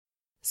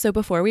So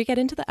before we get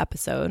into the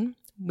episode,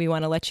 we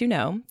want to let you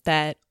know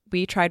that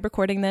we tried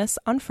recording this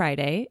on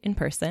Friday in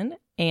person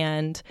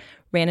and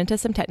ran into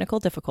some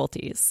technical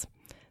difficulties.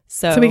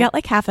 So we got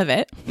like half of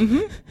it.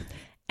 Mm-hmm.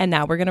 And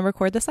now we're going to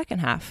record the second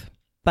half.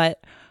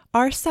 But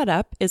our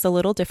setup is a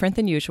little different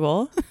than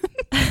usual,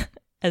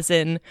 as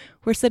in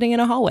we're sitting in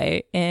a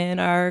hallway in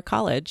our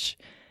college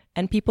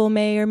and people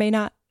may or may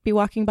not be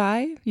walking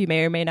by. You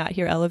may or may not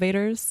hear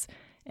elevators.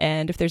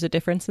 And if there's a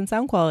difference in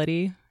sound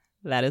quality,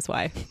 that is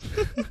why.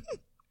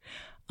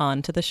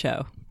 On to the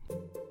show.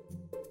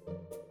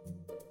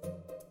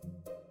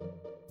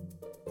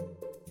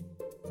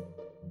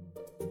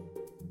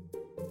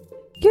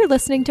 You're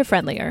listening to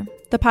Friendlier,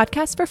 the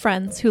podcast for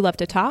friends who love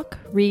to talk,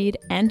 read,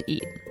 and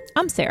eat.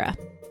 I'm Sarah.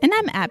 And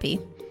I'm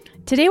Abby.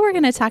 Today we're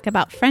going to talk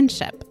about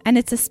friendship, and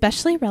it's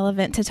especially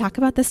relevant to talk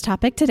about this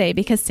topic today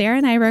because Sarah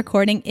and I are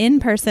recording in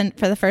person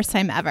for the first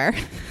time ever.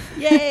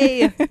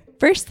 Yay!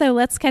 First, though,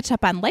 let's catch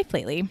up on life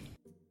lately.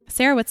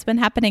 Sarah, what's been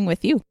happening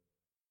with you?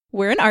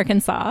 We're in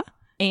Arkansas,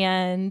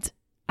 and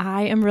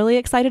I am really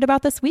excited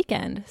about this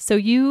weekend. So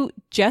you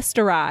just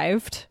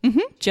arrived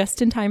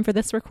just in time for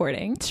this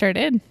recording. Sure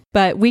did.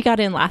 But we got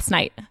in last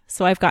night.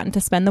 So I've gotten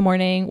to spend the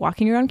morning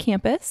walking around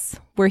campus.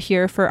 We're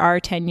here for our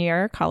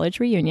 10-year college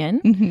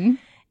reunion.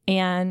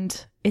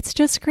 And it's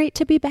just great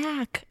to be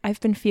back.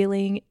 I've been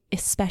feeling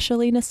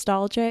especially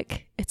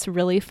nostalgic. It's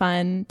really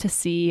fun to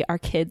see our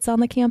kids on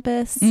the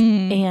campus.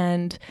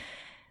 And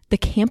the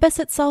campus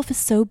itself is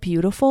so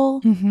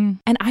beautiful.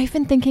 And I've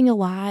been thinking a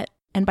lot.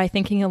 And by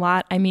thinking a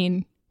lot, I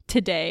mean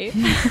today.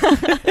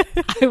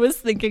 I was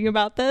thinking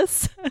about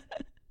this.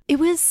 It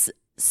was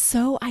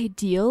so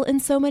ideal in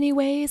so many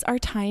ways, our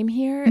time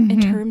here,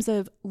 in terms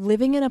of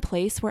living in a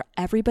place where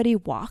everybody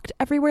walked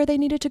everywhere they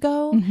needed to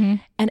go.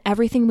 And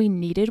everything we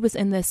needed was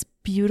in this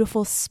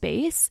beautiful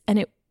space.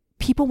 And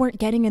people weren't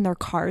getting in their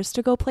cars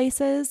to go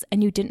places,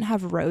 and you didn't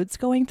have roads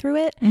going through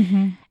it.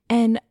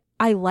 And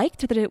I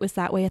liked that it was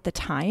that way at the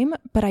time,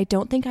 but I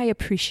don't think I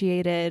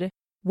appreciated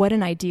what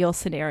an ideal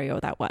scenario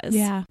that was.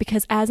 Yeah.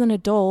 Because as an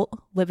adult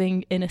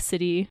living in a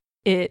city,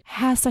 it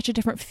has such a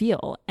different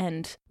feel.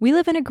 And we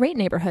live in a great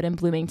neighborhood in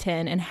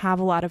Bloomington and have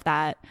a lot of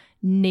that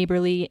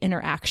neighborly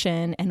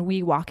interaction. And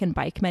we walk and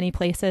bike many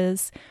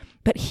places.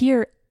 But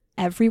here,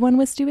 everyone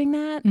was doing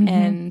that.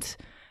 And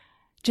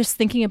just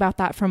thinking about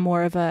that from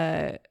more of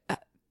a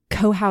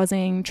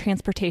co-housing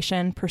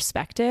transportation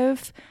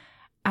perspective,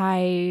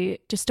 I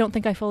just don't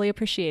think I fully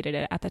appreciated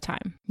it at the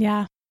time.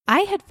 Yeah.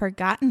 I had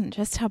forgotten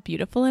just how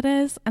beautiful it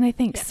is. And I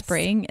think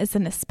spring is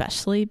an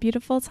especially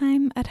beautiful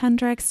time at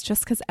Hendrix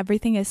just because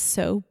everything is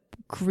so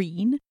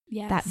green,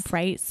 that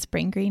bright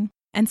spring green.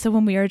 And so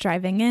when we were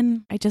driving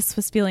in, I just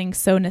was feeling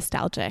so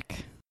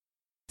nostalgic.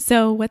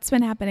 So what's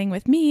been happening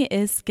with me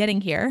is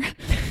getting here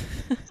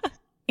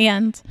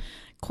and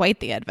quite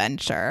the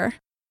adventure.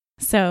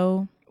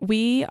 So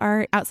we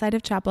are outside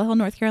of Chapel Hill,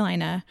 North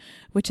Carolina,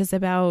 which is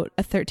about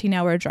a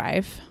 13-hour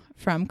drive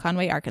from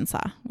Conway,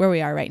 Arkansas, where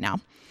we are right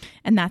now.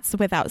 And that's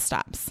without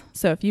stops.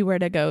 So if you were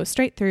to go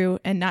straight through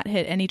and not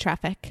hit any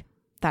traffic,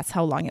 that's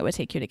how long it would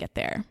take you to get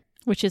there.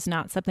 Which is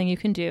not something you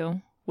can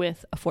do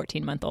with a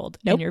 14-month-old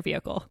in your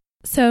vehicle.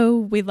 So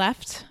we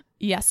left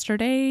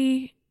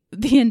yesterday.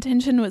 The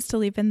intention was to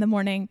leave in the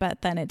morning,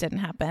 but then it didn't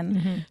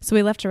happen. So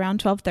we left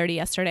around 12:30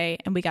 yesterday,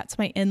 and we got to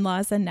my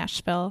in-laws in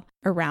Nashville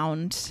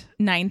around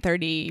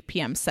 9:30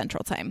 p.m.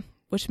 Central Time,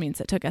 which means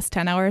it took us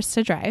 10 hours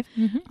to drive.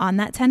 On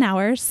that 10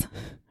 hours,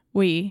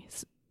 we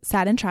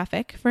sat in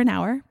traffic for an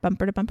hour,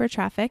 bumper to bumper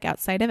traffic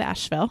outside of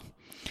Asheville.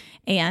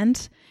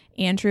 And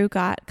Andrew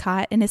got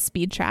caught in a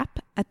speed trap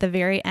at the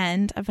very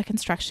end of a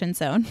construction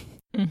zone.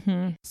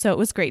 So it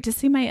was great to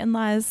see my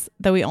in-laws,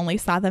 though we only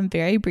saw them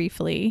very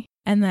briefly.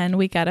 And then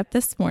we got up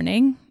this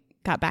morning,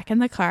 got back in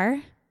the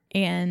car,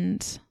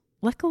 and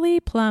luckily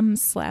Plum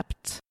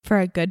slept for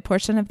a good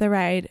portion of the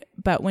ride.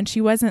 But when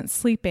she wasn't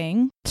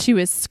sleeping, she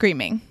was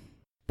screaming.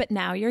 But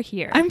now you're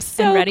here. I'm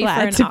so and ready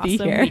glad for to an be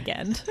awesome here.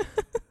 Weekend.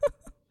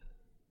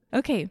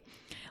 Okay,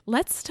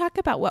 let's talk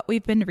about what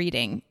we've been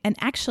reading. And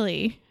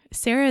actually,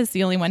 Sarah is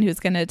the only one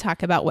who's going to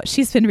talk about what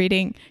she's been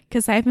reading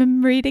because I haven't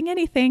been reading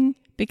anything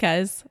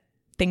because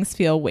things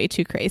feel way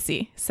too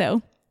crazy.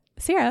 So,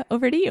 Sarah,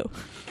 over to you.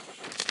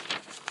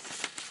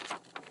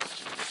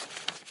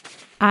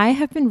 I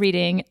have been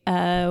reading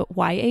a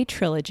YA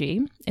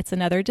trilogy. It's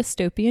another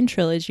dystopian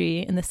trilogy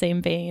in the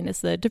same vein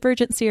as the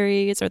Divergent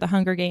series or the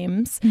Hunger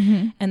Games.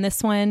 And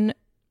this one,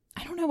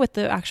 I don't know what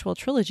the actual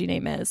trilogy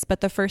name is, but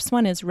the first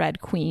one is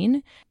Red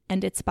Queen,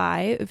 and it's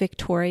by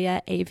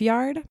Victoria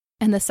Aveyard.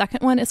 And the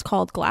second one is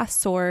called Glass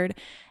Sword,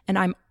 and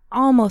I'm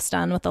almost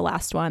done with the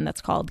last one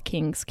that's called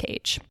King's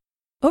Cage.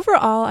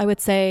 Overall, I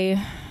would say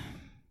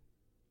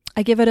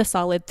I give it a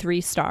solid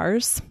 3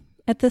 stars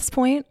at this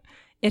point.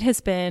 It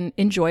has been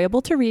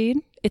enjoyable to read.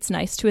 It's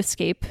nice to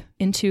escape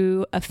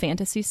into a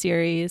fantasy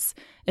series,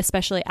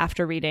 especially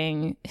after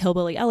reading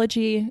Hillbilly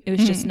Elegy. It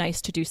was just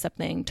nice to do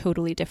something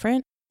totally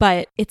different.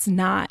 But it's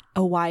not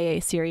a YA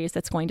series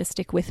that's going to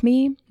stick with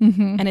me,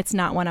 and it's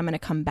not one I'm going to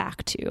come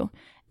back to.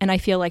 And I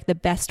feel like the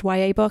best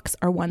YA books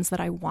are ones that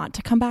I want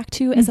to come back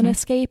to as an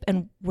escape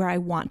and where I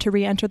want to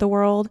re-enter the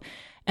world.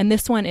 And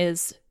this one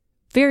is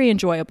very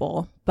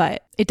enjoyable,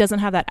 but it doesn't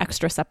have that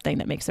extra something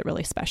that makes it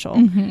really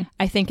special.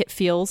 I think it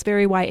feels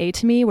very YA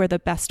to me, where the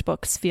best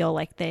books feel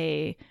like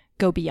they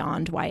go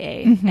beyond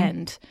YA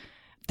and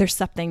there's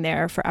something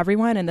there for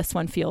everyone. And this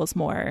one feels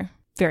more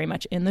very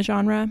much in the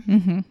genre.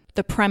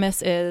 The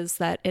premise is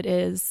that it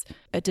is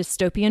a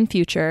dystopian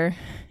future.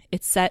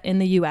 It's set in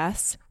the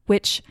US,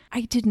 which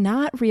I did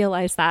not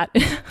realize that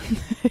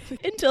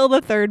until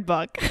the third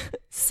book.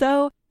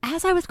 So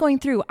as I was going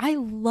through, I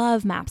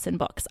love maps in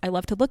books. I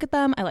love to look at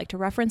them. I like to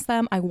reference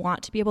them. I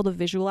want to be able to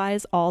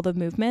visualize all the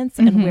movements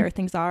and where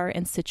things are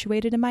and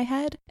situated in my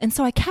head. And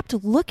so I kept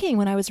looking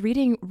when I was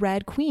reading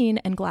Red Queen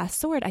and Glass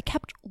Sword. I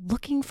kept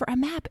looking for a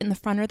map in the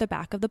front or the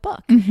back of the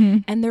book.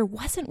 And there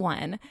wasn't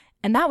one.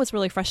 And that was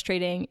really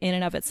frustrating in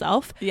and of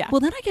itself. Yeah. Well,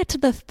 then I get to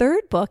the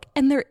third book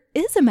and there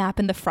is a map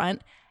in the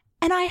front.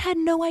 And I had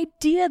no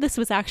idea this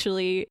was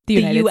actually the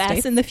US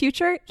States in the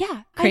future.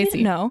 Yeah. Crazy. I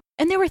didn't know.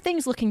 And there were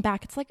things looking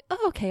back. It's like,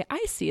 oh, okay,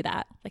 I see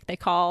that. Like they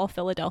call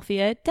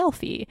Philadelphia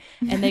Delphi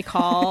and they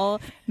call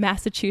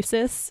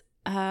Massachusetts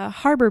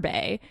Harbor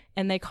Bay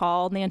and they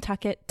call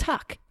Nantucket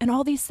Tuck and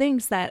all these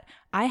things that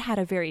I had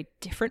a very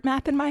different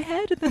map in my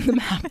head than the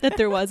map that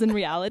there was in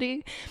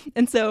reality.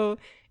 And so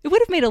it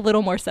would have made a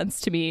little more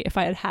sense to me if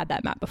I had had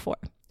that map before.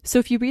 So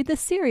if you read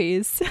this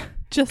series,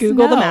 just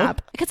Google the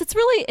map because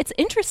it's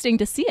interesting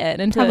to see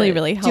it and probably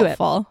really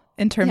helpful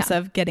in terms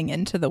of getting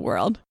into the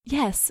world.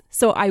 Yes.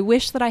 So I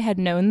wish that I had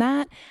known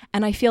that.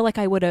 And I feel like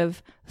I would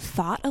have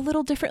thought a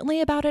little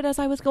differently about it as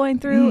I was going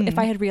through if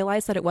I had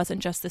realized that it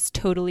wasn't just this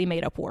totally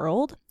made up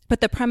world. But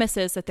the premise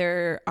is that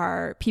there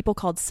are people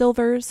called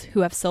Silvers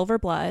who have silver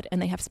blood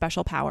and they have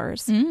special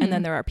powers. And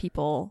then there are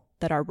people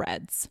that are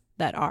Reds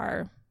that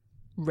are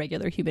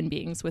regular human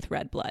beings with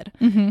red blood.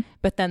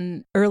 But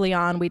then early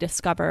on, we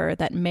discover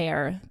that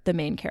Mare, the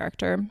main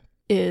character,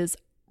 is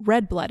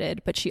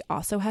red-blooded, but she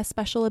also has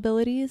special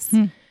abilities.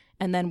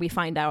 And then we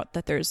find out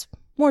that there's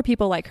more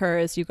people like her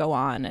as you go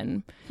on,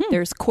 and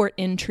there's court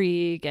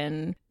intrigue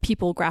and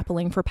people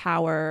grappling for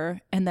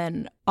power, and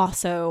then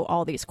also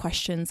all these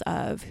questions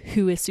of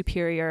who is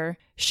superior.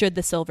 Should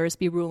the Silvers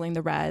be ruling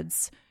the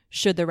Reds?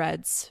 Should the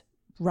Reds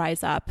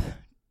rise up?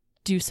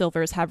 Do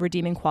Silvers have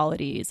redeeming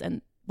qualities?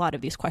 And a lot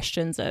of these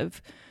questions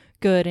of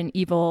good and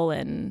evil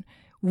and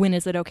when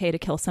is it okay to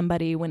kill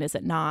somebody, when is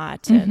it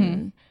not,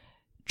 and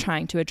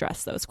trying to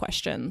address those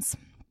questions.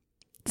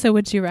 So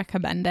would you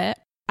recommend it?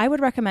 I would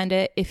recommend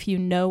it if you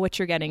know what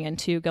you're getting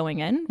into going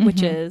in,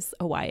 which is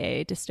a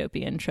YA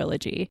dystopian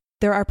trilogy.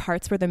 There are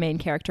parts where the main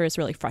character is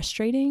really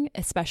frustrating,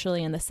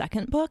 especially in the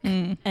second book.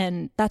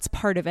 And that's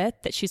part of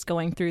it, that she's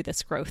going through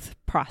this growth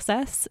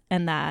process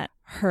and that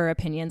her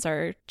opinions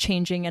are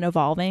changing and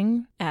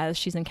evolving as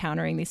she's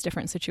encountering these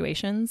different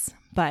situations.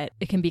 But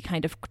it can be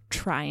kind of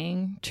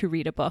trying to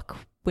read a book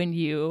when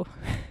you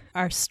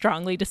are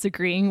strongly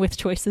disagreeing with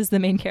choices the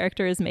main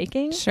character is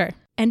making. Sure.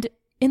 And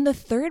in the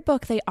third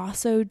book, they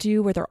also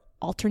do where they're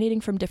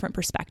alternating from different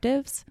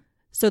perspectives.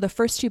 So the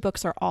first two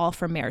books are all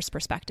from Mare's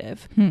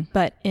perspective.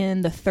 But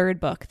in the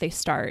third book, they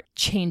start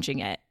changing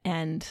it.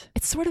 And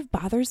it sort of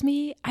bothers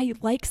me. I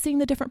like seeing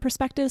the different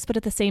perspectives, but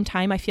at the same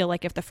time, I feel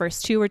like if the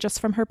first two were just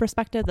from her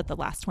perspective, that the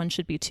last one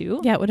should be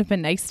too. Yeah, it would have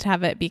been nice to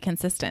have it be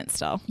consistent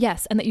still.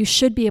 Yes, and that you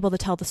should be able to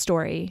tell the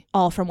story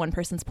all from one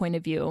person's point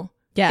of view.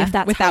 Yeah, if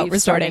that's without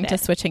resorting to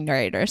switching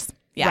narrators.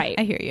 Yeah, right.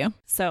 I hear you.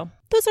 So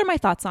those are my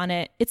thoughts on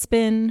it. It's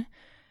been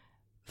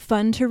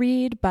fun to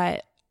read,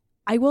 but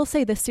I will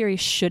say this series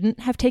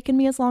shouldn't have taken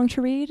me as long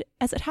to read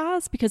as it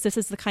has, because this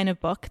is the kind of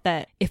book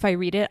that if I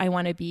read it, I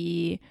want to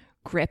be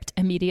gripped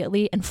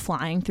immediately and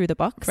flying through the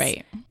books.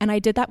 Right. And I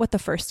did that with the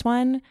first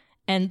one.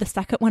 And the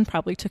second one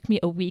probably took me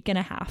a week and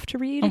a half to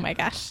read. Oh my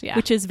gosh. Yeah.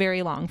 Which is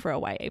very long for a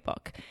YA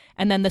book.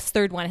 And then this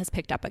third one has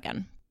picked up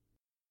again.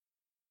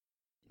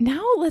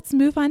 Now let's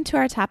move on to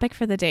our topic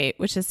for the day,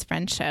 which is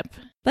friendship.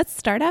 Let's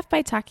start off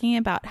by talking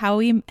about how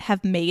we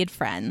have made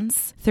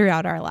friends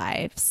throughout our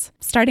lives,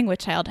 starting with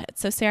childhood.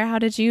 So Sarah, how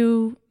did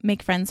you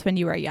make friends when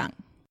you were young?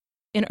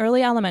 In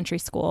early elementary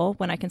school,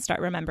 when I can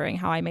start remembering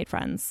how I made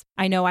friends,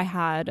 I know I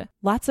had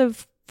lots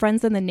of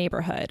friends in the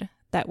neighborhood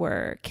that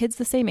were kids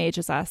the same age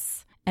as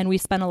us. And we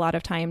spent a lot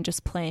of time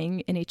just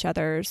playing in each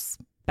other's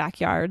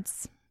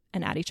backyards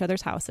and at each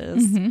other's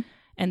houses.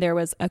 And there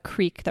was a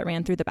creek that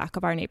ran through the back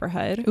of our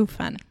neighborhood. Ooh,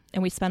 fun.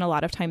 And we spent a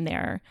lot of time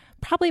there,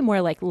 probably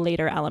more like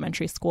later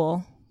elementary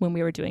school when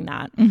we were doing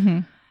that.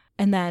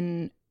 And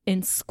then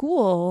in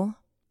school,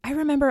 I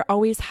remember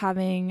always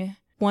having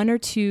one or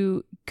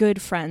two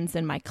good friends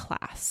in my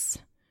class.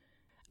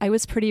 I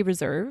was pretty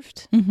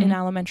reserved in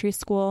elementary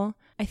school.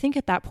 I think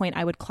at that point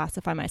I would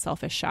classify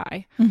myself as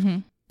shy.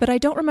 But I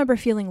don't remember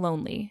feeling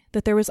lonely,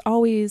 that there was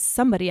always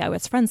somebody I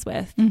was friends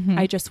with.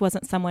 I just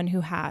wasn't someone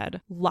who had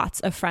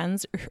lots of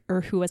friends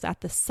or who was at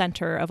the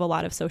center of a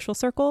lot of social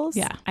circles.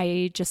 Yeah.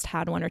 I just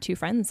had one or two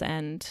friends,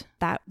 and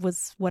that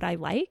was what I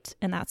liked,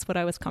 and that's what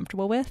I was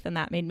comfortable with, and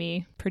that made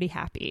me pretty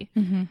happy.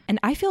 And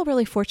I feel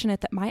really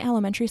fortunate that my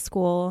elementary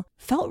school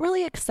felt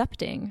really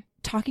accepting.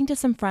 Talking to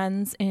some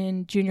friends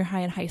in junior high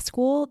and high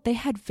school, they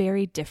had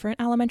very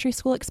different elementary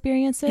school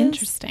experiences.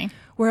 Interesting.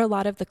 Where a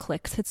lot of the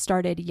cliques had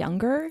started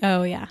younger.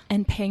 Oh, yeah.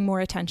 And paying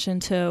more attention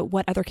to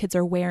what other kids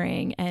are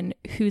wearing and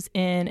who's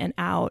in and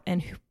out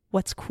and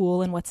what's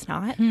cool and what's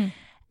not.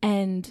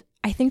 And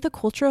I think the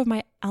culture of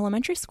my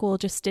elementary school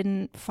just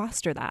didn't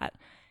foster that.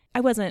 I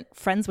wasn't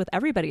friends with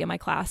everybody in my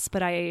class,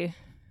 but it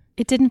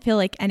didn't feel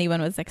like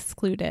anyone was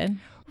excluded.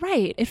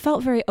 Right. It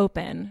felt very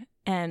open.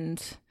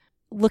 And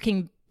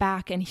looking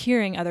back and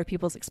hearing other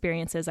people's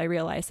experiences, I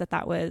realized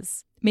that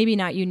was maybe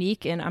not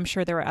unique, and I'm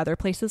sure there were other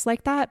places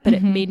like that, but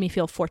it made me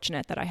feel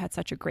fortunate that I had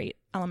such a great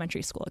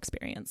elementary school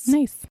experience.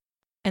 Nice.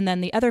 And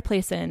then the other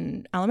place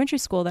in elementary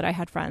school that I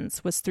had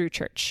friends was through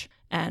church,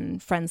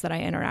 and friends that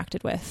I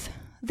interacted with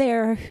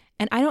there.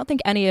 And I don't think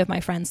any of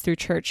my friends through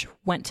church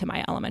went to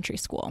my elementary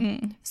school.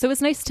 So it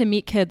was nice to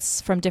meet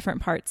kids from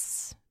different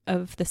parts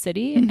of the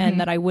city and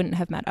that I wouldn't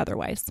have met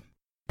otherwise.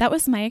 That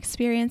was my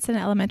experience in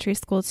elementary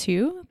school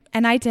too.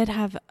 And I did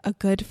have a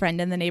good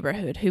friend in the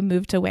neighborhood who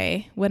moved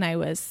away when I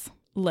was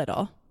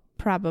little,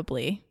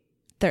 probably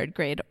third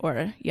grade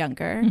or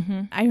younger.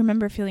 I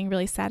remember feeling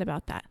really sad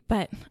about that.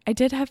 But I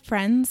did have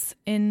friends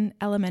in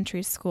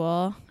elementary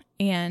school,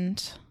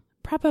 and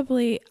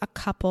probably a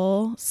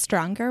couple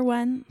stronger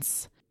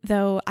ones,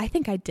 though I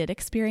think I did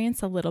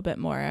experience a little bit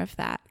more of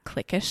that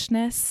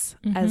cliquishness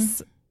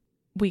as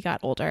we got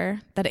older,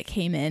 that it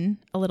came in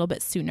a little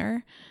bit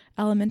sooner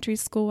elementary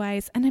school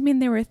wise. And I mean,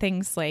 there were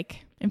things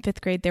like in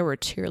 5th grade, there were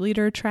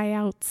cheerleader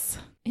tryouts.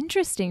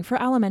 Interesting.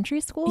 For elementary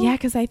school? Yeah,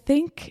 because I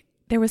think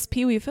there was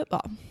Pee Wee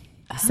football.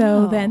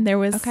 So then there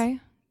was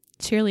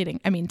cheerleading.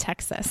 I mean,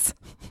 Texas.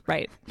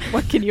 Right.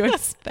 What can you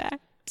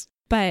expect?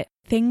 But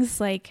things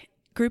like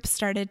groups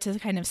started to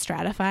kind of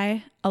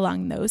stratify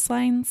along those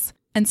lines.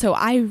 And so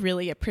I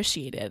really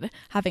appreciated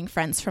having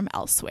friends from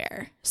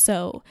elsewhere.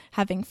 So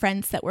having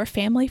friends that were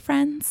family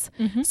friends.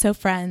 So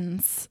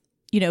friends,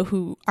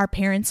 who our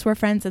parents were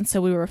friends. And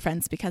so we were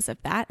friends because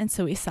of that. And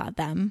so we saw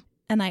them.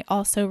 And I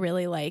also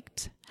really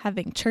liked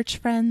having church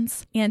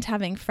friends and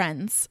having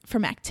friends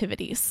from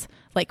activities.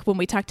 Like when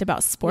we talked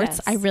about sports,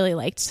 I really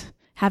liked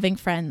having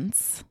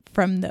friends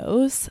from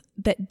those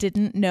that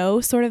didn't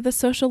know sort of the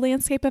social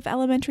landscape of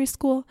elementary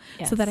school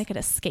so that I could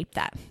escape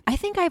that. I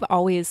think I've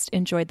always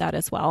enjoyed that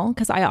as well,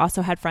 because I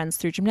also had friends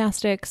through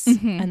gymnastics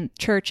and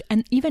church,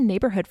 and even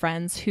neighborhood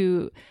friends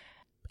who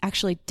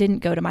actually didn't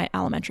go to my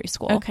elementary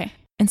school. Okay.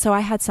 And so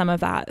I had some of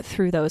that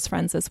through those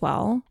friends as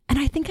well. And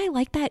I think I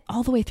liked that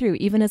all the way through,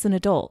 even as an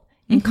adult.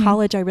 In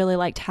college, I really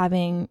liked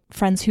having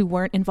friends who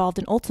weren't involved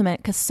in Ultimate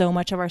because so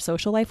much of our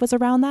social life was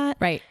around that.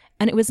 Right.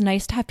 And it was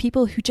nice to have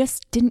people who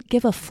just didn't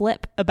give a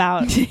flip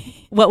about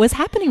what was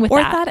happening with or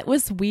that. Or thought it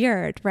was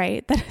weird,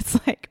 right? That it's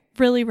like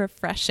really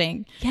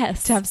refreshing to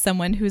have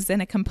someone who's in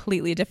a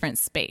completely different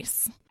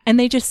space. And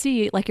they just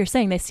see, like you're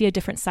saying, they see a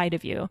different side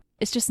of you.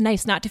 It's just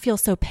nice not to feel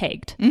so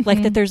pegged.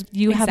 Like that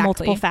you have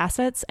multiple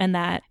facets, and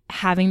that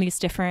having these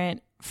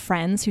different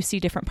friends who see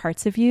different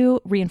parts of you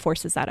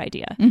reinforces that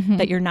idea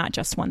that you're not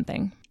just one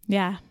thing.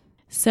 Yeah.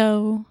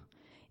 So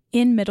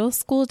in middle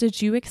school,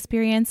 did you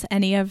experience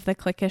any of the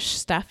cliquish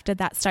stuff? Did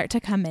that start to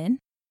come in?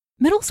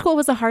 Middle school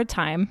was a hard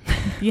time.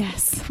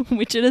 Yes.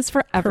 Which it is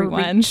for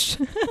everyone.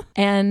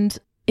 And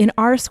in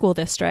our school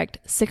district,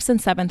 6th and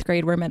 7th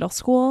grade were middle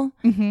school.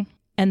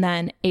 And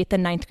then 8th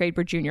and 9th grade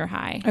were junior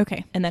high.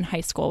 Okay. And then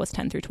high school was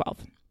 10 through 12.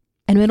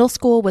 And middle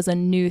school was a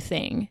new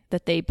thing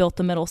that they built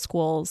the middle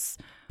schools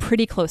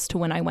pretty close to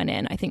when I went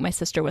in. I think my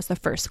sister was the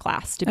first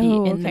class to be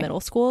in the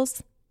middle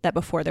schools, that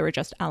before they were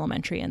just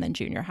elementary and then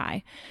junior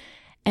high.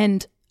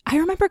 And I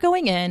remember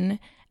going in,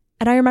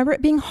 and I remember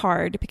it being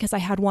hard because I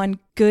had one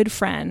good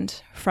friend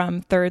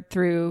from 3rd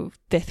through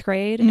 5th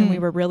grade, and we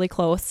were really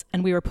close,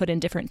 and we were put in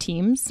different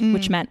teams,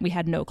 which meant we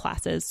had no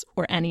classes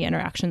or any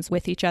interactions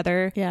with each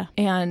other. Yeah.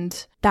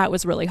 And that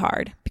was really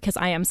hard because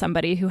I am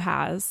somebody who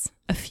has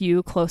a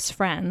few close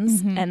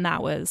friends, and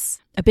that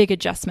was a big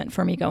adjustment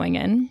for me going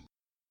in.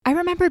 I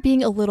remember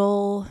being a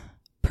little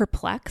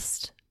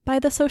perplexed by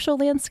the social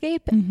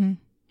landscape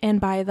and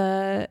by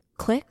the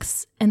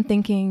cliques, and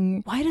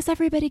thinking, why does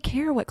everybody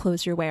care what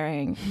clothes you're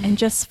wearing? And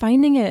just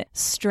finding it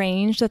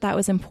strange that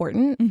was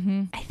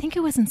important. I think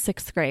it was in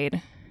 6th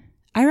grade.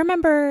 I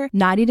remember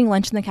not eating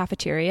lunch in the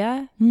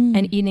cafeteria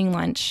and eating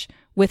lunch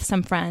with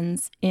some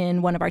friends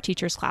in one of our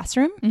teachers'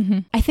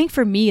 classroom. I think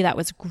for me, that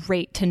was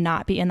great to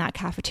not be in that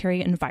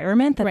cafeteria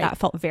environment, that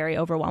felt very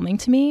overwhelming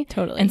to me.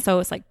 Totally. And so it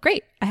was like,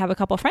 great, I have a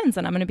couple friends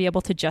and I'm going to be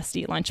able to just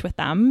eat lunch with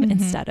them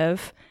instead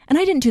of, and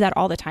I didn't do that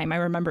all the time. I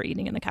remember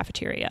eating in the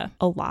cafeteria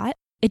a lot.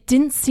 It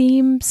didn't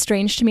seem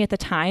strange to me at the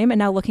time. And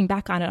now looking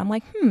back on it, I'm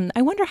like,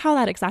 I wonder how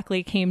that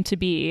exactly came to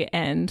be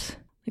and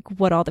like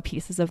what all the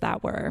pieces of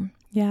that were.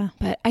 Yeah.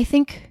 But I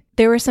think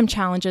there were some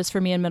challenges for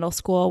me in middle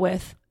school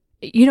with,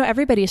 you know,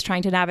 everybody's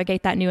trying to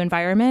navigate that new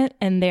environment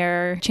and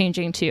they're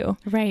changing too.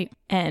 Right.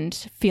 And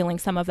feeling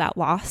some of that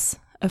loss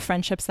of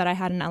friendships that I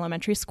had in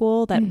elementary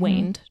school that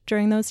waned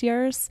during those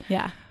years.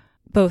 Yeah.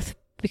 Both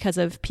because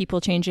of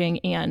people changing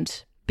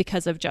and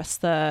because of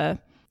just the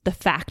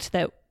fact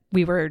that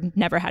we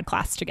never had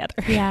class together.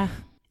 Yeah.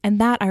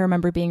 And that I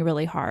remember being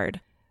really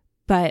hard.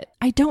 But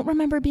I don't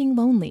remember being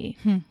lonely.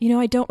 You know,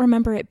 I don't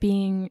remember it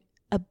being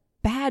a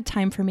bad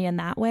time for me in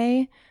that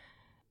way.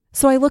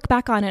 So I look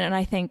back on it and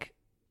I think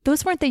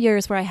those weren't the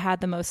years where I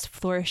had the most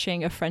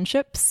flourishing of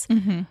friendships,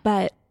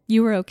 but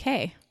you were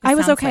okay. I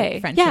was okay.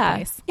 Like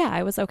friendship-wise. Yeah,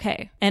 I was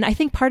okay. And I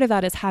think part of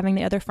that is having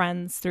the other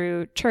friends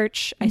through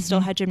church. I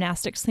still had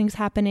gymnastics things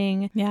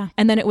happening. Yeah.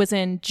 And then it was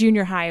in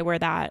junior high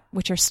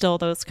which are still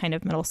those kind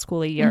of middle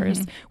schooly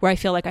years, where I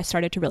feel like I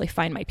started to really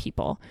find my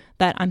people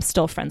that I'm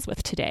still friends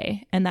with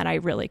today and that I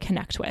really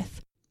connect with.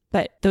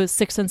 But those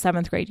 6th and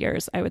 7th grade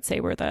years, I would say,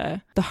 were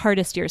the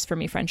hardest years for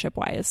me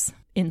friendship-wise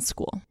in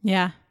school.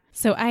 Yeah.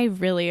 So I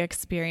really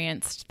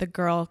experienced the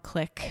girl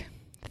clique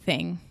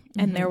thing.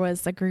 And there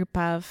was a group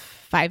of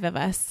 5 of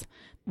us.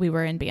 We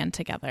were in band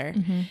together.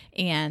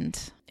 And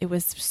it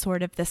was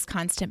sort of this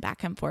constant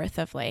back and forth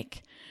of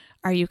like,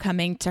 are you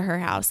coming to her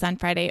house on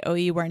Friday? Oh,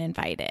 you weren't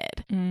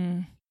invited.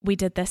 We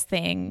did this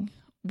thing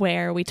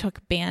where we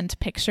took band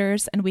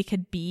pictures and we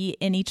could be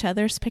in each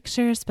other's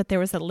pictures, but there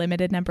was a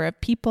limited number of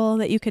people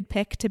that you could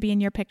pick to be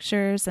in your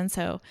pictures. And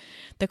so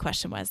the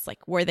question was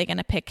like, were they going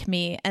to pick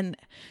me? And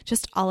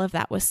just all of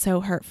that was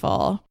so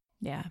hurtful.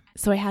 Yeah.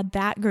 So I had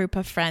that group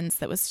of friends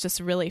that was just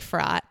really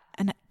fraught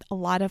and a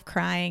lot of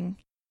crying.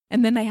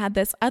 And then I had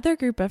this other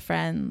group of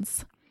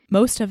friends.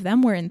 Most of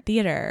them were in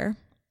theater,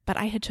 but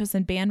I had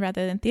chosen band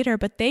rather than theater,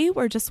 but they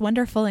were just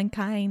wonderful and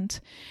kind.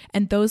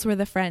 And those were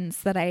the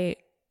friends that I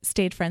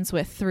stayed friends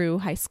with through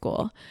high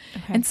school.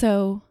 Okay. And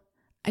so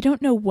I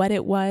don't know what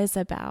it was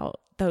about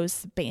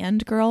those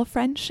band girl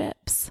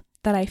friendships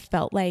that I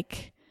felt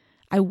like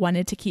I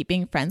wanted to keep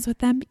being friends with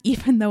them,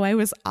 even though I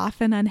was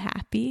often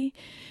unhappy.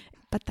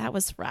 But that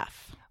was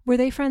rough. Were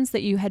they friends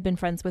that you had been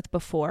friends with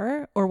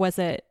before, or was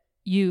it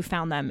you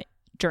found them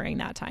during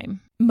that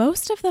time?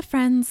 Most of the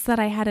friends that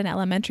I had in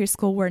elementary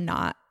school were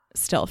not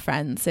still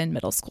friends in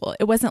middle school.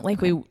 It wasn't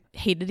like we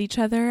hated each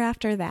other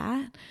after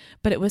that,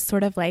 but it was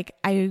sort of like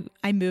I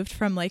moved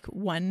from like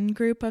one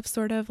group of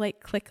sort of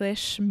like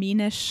cliquish,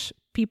 meanish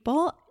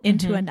people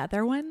into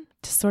another one.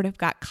 Just sort of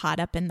got caught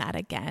up in that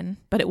again,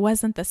 but it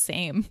wasn't the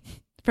same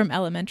from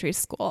elementary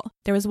school.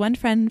 There was one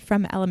friend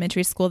from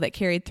elementary school that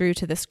carried through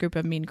to this group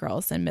of mean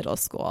girls in middle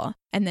school.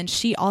 And then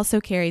she also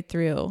carried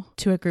through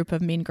to a group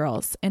of mean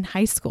girls in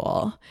high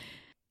school.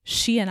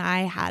 She and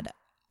I had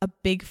a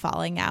big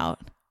falling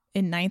out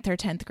in 9th or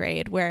 10th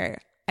grade where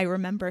I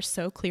remember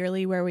so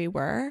clearly where we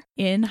were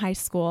in high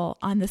school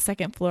on the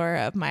 2nd floor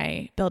of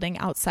my building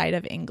outside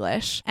of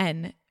English.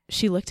 And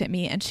she looked at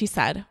me and she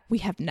said, "We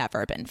have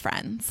never been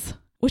friends,"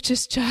 which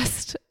is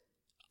just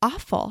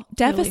awful,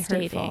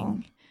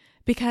 devastating.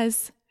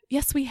 Because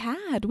yes, we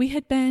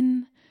had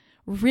been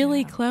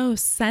really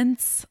close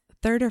since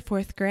 3rd or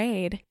 4th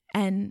grade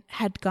and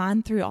had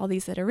gone through all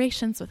these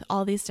iterations with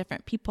all these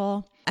different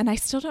people. And I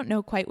still don't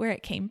know quite where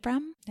it came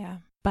from. Yeah.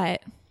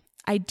 But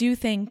I do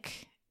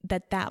think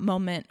that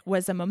moment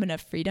was a moment of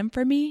freedom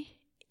for me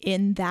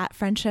in that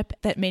friendship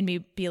that made me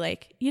be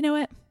like, you know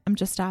what? I'm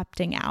just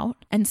opting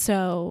out. And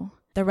so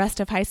the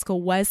rest of high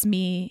school was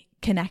me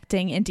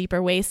connecting in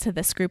deeper ways to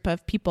this group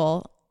of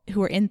people who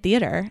were in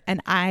theater,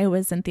 and I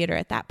was in theater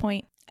at that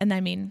point. And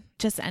I mean,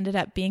 just ended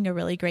up being a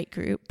really great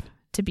group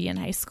to be in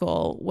high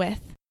school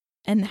with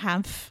and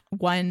have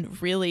one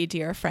really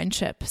dear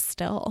friendship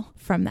still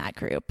from that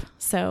group.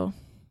 So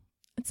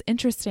it's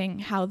interesting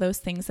how those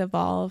things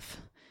evolve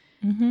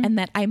and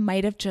that I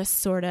might have just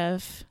sort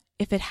of,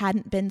 if it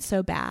hadn't been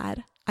so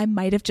bad, I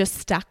might have just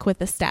stuck with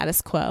the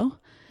status quo.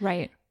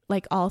 Right.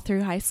 Like all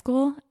through high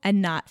school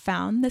and not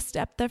found this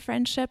depth of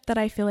friendship that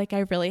I feel like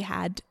I really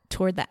had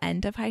toward the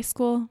end of high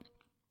school.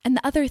 And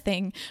the other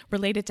thing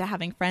related to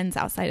having friends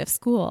outside of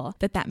school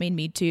that made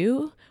me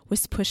do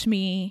was push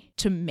me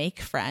to make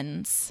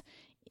friends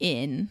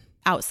in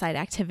outside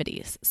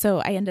activities. So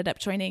I ended up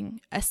joining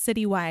a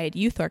citywide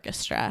youth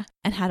orchestra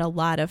and had a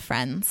lot of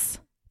friends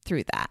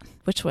through that,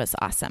 which was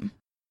awesome.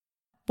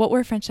 What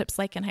were friendships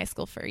like in high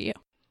school for you?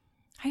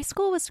 High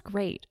school was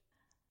great.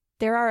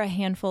 There are a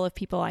handful of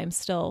people I'm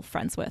still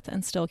friends with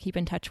and still keep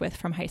in touch with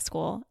from high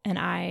school. And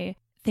I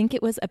think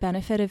it was a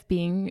benefit of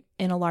being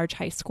in a large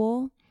high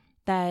school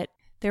that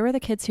there were the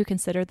kids who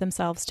considered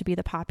themselves to be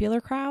the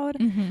popular crowd.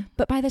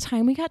 But by the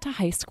time we got to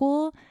high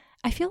school,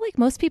 I feel like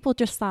most people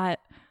just thought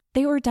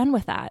they were done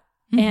with that.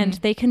 And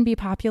they can be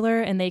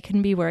popular and they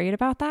can be worried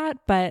about that.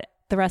 But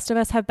the rest of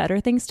us have better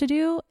things to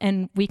do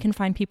and we can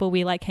find people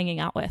we like hanging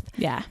out with.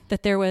 Yeah.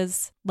 That there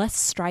was less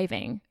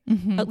striving,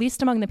 at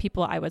least among the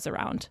people I was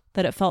around,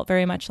 that it felt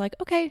very much like,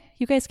 okay,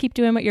 you guys keep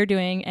doing what you're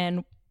doing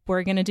and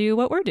we're going to do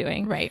what we're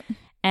doing. Right.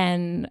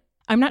 And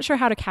I'm not sure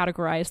how to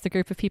categorize the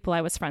group of people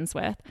I was friends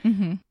with.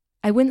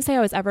 I wouldn't say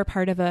I was ever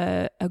part of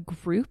a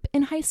group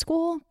in high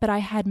school, but I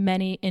had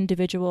many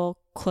individual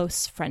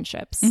close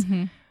friendships,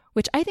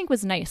 which I think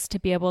was nice to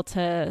be able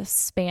to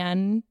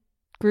span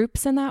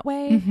groups in that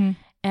way.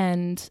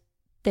 And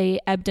they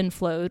ebbed and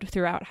flowed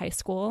throughout high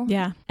school.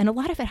 Yeah. And a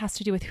lot of it has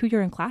to do with who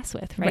you're in class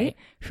with, right?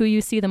 Who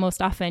you see the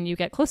most often, you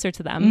get closer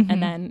to them.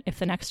 And then if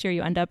the next year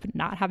you end up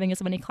not having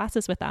as many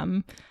classes with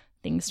them,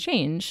 things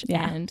change.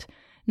 Yeah. And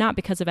not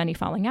because of any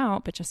falling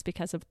out, but just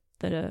because of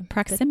the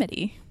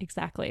proximity.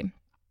 Exactly.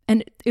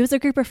 And it was a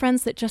group of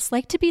friends that just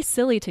like to be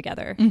silly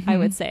together, I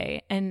would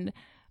say, and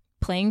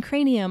playing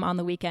Cranium on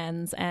the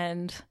weekends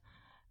and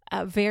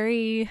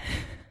very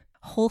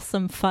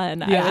wholesome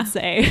fun, I would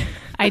say.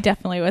 I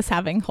definitely was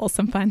having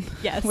wholesome fun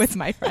with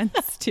my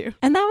friends too.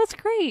 And that was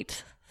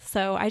great.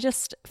 So I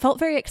just felt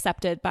very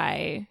accepted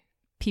by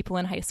people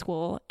in high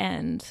school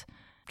and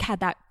had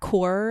that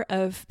core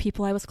of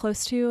people I was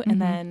close to.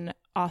 And then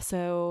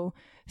also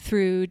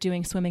through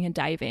doing swimming and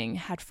diving,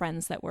 had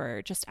friends that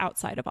were just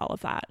outside of all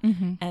of that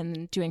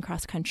and doing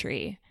cross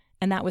country.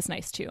 And that was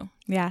nice too.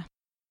 Yeah.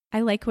 I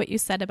like what you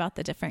said about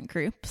the different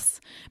groups,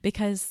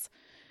 because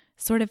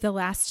sort of the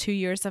last 2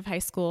 years of high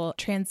school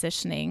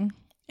transitioning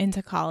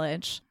into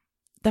college,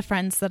 the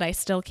friends that I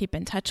still keep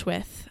in touch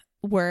with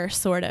were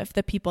sort of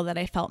the people that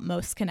I felt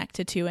most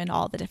connected to in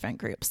all the different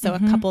groups. So a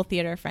couple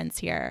theater friends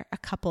here, a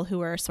couple who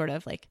were sort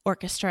of like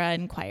orchestra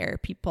and choir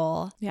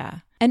people. Yeah.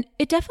 And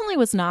it definitely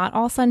was not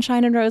all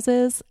sunshine and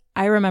roses.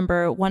 I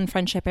remember one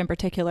friendship in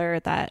particular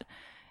that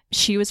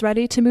she was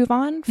ready to move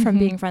on from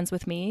being friends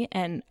with me,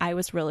 and I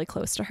was really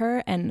close to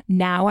her. And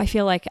now I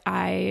feel like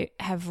I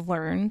have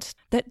learned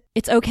that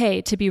it's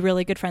okay to be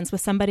really good friends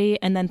with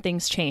somebody and then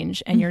things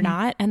change and you're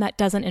not, and that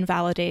doesn't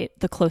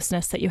invalidate the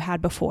closeness that you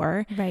had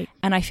before. Right.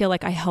 And I feel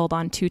like I held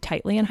on too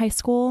tightly in high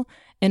school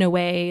in a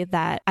way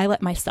that I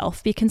let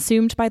myself be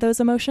consumed by those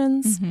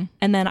emotions.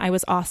 And then I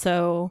was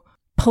also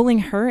pulling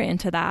her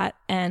into that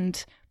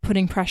and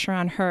putting pressure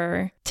on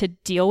her to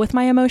deal with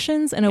my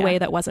emotions in a way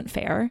that wasn't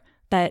fair.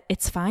 That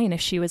it's fine if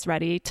she was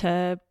ready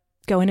to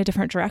go in a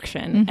different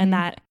direction and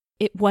that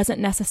it wasn't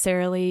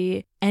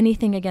necessarily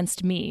anything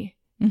against me.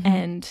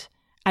 And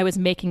I was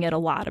making it a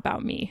lot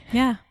about me.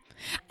 Yeah.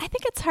 I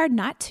think it's hard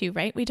not to,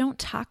 right? We don't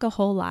talk a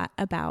whole lot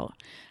about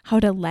how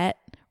to let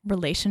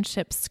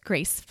relationships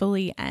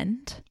gracefully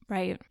end.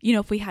 Right. You know,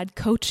 if we had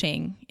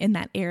coaching in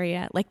that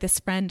area, like this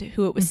friend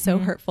who it was so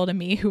hurtful to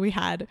me, who we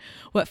had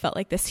what felt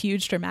like this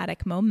huge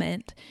dramatic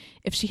moment,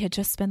 if she had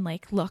just been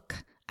like,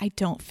 look, I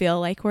don't feel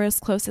like we're as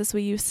close as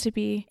we used to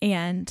be,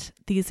 and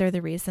these are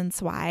the reasons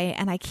why,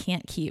 and I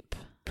can't keep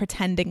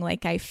pretending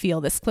like I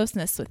feel this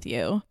closeness with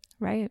you.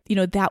 Right. You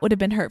know, that would have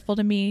been hurtful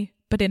to me,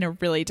 but in a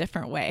really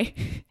different way.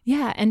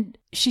 Yeah. And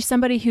she's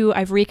somebody who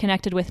I've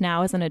reconnected with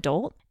now as an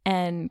adult,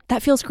 and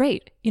that feels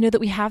great. You know, that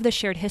we have this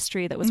shared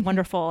history that was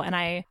wonderful. And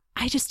I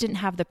just didn't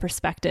have the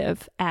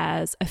perspective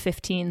as a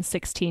 15,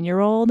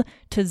 16-year-old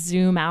to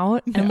zoom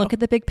out and look at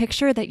the big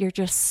picture, that you're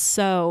just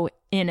so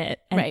in it.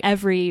 And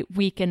every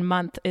week and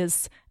month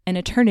is an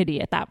eternity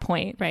at that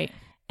point. Right.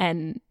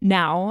 And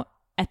now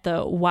at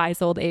the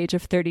wise old age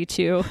of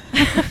 32,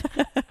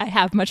 I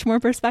have much more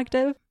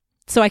perspective.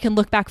 So I can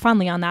look back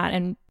fondly on that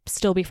and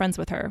still be friends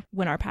with her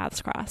when our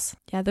paths cross.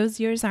 Yeah, those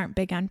years aren't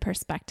big on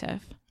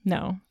perspective.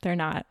 No, they're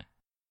not.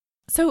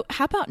 So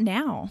how about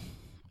now?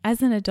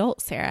 As an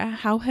adult, Sarah,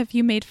 how have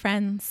you made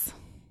friends?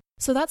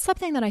 So that's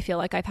something that I feel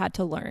like I've had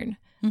to learn,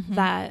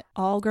 that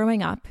all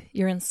growing up,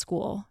 you're in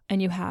school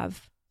and you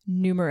have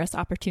numerous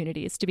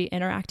opportunities to be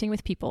interacting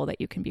with people that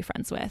you can be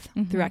friends with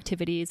through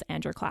activities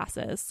and your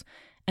classes.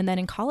 And then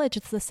in college,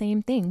 it's the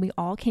same thing. We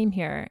all came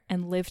here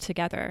and lived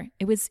together.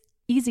 It was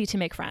easy to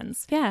make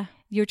friends. Yeah.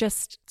 You're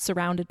just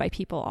surrounded by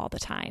people all the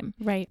time.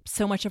 Right.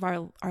 So much of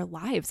our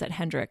lives at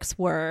Hendrix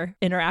were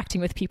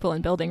interacting with people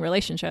and building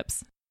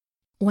relationships.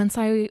 Once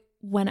I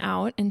went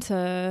out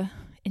into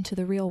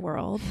the real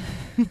world,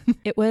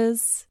 it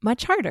was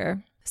much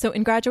harder. So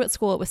in graduate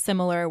school, it was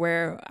similar,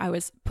 where I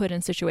was put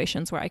in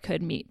situations where I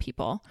could meet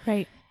people.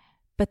 Right.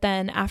 But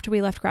then after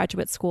we left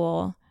graduate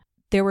school,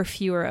 there were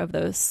fewer of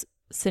those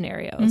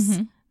scenarios.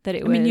 That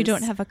it was, I mean, you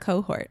don't have a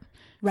cohort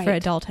for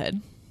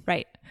adulthood.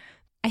 Right.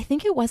 I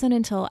think it wasn't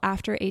until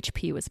after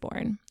HP was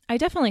born. I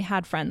definitely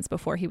had friends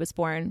before he was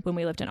born when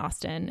we lived in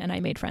Austin, and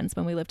I made friends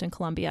when we lived in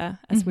Columbia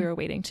as we were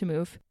waiting to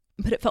move.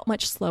 But it felt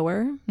much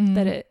slower,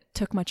 that it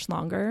took much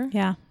longer.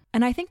 Yeah.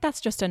 And I think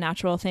that's just a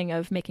natural thing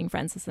of making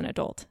friends as an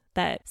adult,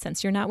 that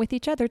since you're not with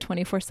each other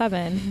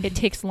 24/7, it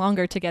takes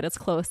longer to get as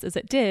close as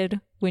it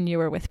did when you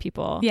were with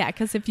people. Yeah,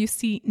 because if you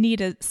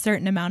need a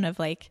certain amount of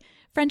like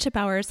friendship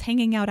hours,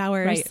 hanging out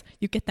hours,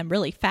 you get them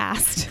really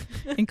fast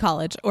in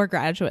college or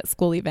graduate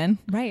school even.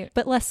 Right.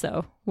 But less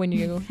so when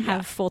you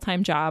have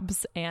full-time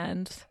jobs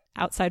and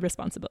outside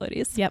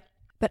responsibilities. Yep.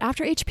 But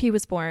after HP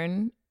was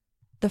born,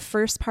 the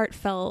first part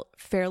felt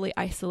fairly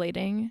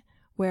isolating,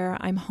 where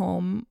I'm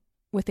home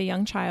with a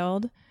young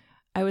child.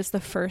 I was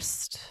the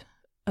first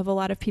of a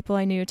lot of people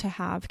I knew to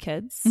have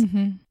kids.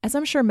 As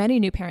I'm sure many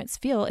new parents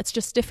feel, it's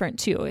just different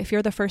too. If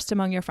you're the first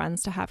among your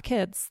friends to have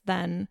kids,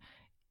 then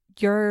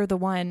you're the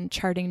one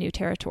charting new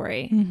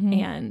territory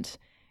and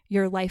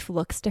your life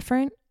looks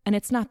different. And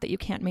it's not that you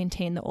can't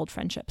maintain the old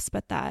friendships,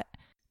 but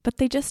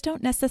they just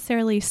don't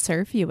necessarily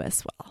serve you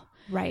as well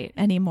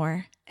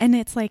anymore. And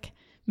it's like,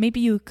 maybe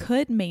you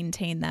could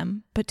maintain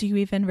them, but do you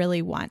even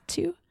really want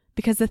to?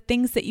 Because the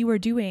things that you were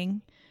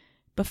doing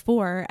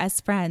before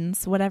as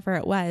friends, whatever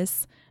it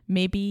was,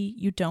 maybe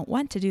you don't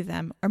want to do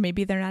them, or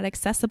maybe they're not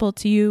accessible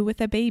to you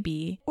with a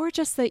baby. Or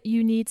just that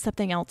you need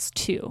something else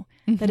too.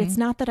 That it's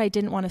not that I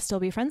didn't want to still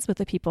be friends with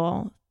the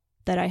people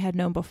that I had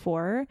known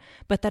before,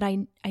 but that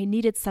I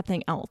needed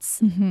something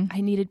else.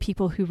 I needed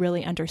people who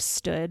really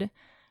understood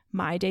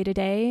my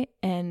day-to-day.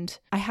 And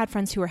I had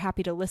friends who were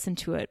happy to listen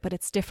to it, but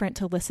it's different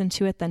to listen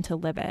to it than to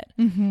live it.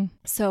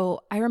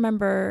 So I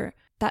remember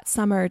that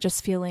summer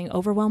just feeling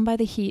overwhelmed by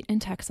the heat in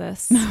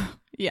Texas.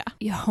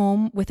 You're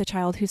home with a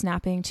child who's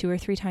napping 2 or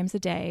 3 times a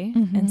day.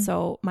 And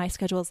so my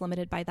schedule is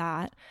limited by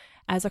that.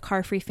 As a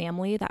car-free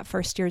family, that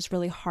first year is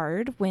really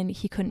hard when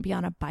he couldn't be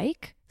on a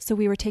bike. So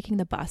we were taking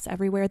the bus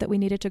everywhere that we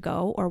needed to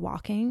go or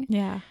walking.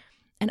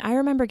 And I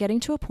remember getting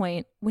to a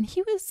point when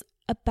he was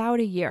about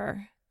a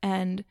year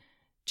and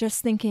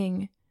just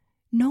thinking,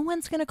 no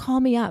one's going to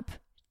call me up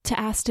to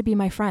ask to be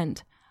my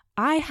friend.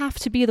 I have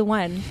to be the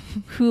one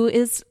who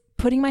is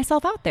putting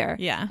myself out there.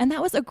 And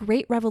that was a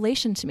great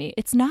revelation to me.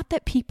 It's not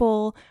that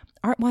people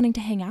aren't wanting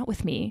to hang out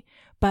with me,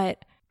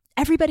 but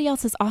everybody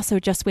else is also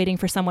just waiting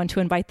for someone to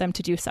invite them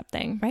to do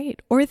something.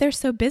 Or they're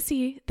so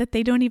busy that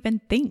they don't even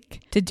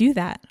think to do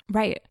that.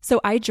 So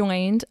I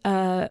joined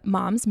a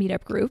mom's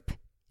meetup group,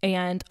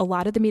 and a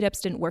lot of the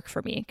meetups didn't work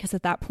for me because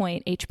at that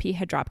point, HP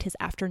had dropped his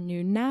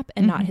afternoon nap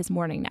and not his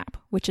morning nap,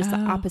 which is the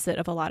opposite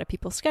of a lot of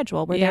people's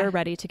schedule where they're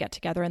ready to get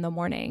together in the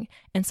morning.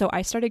 And so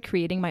I started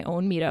creating my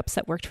own meetups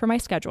that worked for my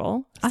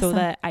schedule so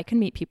that I can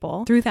meet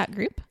people. Through that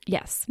group?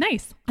 Yes.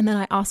 Nice. And then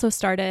I also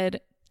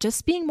started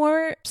just being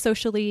more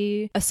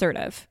socially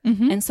assertive.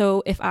 And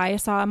so if I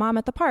saw a mom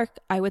at the park,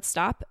 I would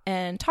stop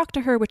and talk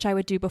to her, which I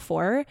would do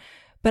before,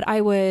 but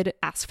I would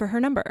ask for her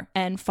number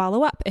and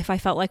follow up if I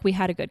felt like we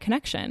had a good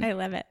connection. I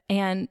love it.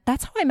 And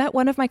that's how I met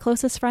one of my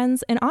closest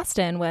friends in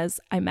Austin. Was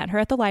I met her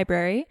at the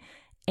library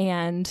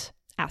and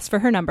asked for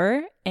her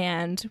number,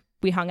 and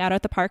we hung out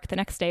at the park the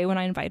next day when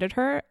I invited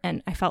her,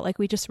 and I felt like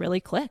we just really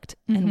clicked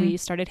and we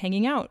started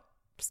hanging out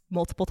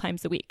multiple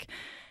times a week.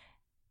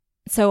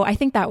 So I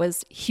think that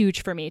was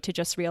huge for me to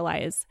just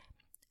realize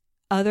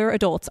other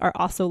adults are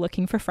also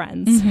looking for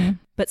friends,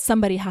 but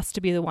somebody has to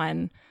be the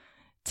one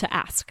to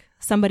ask.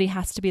 Somebody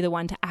has to be the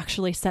one to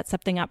actually set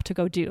something up to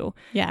go do.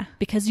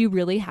 Because you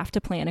really have to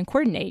plan and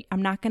coordinate.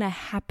 I'm not going to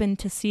happen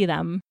to see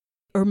them.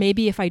 Or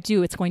maybe if I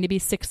do, it's going to be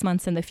 6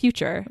 months in the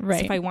future. So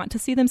if I want to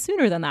see them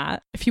sooner than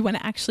that. If you want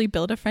to actually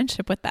build a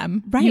friendship with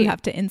them, you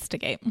have to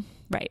instigate.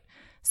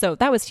 So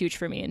that was huge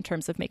for me in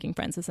terms of making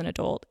friends as an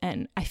adult.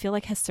 And I feel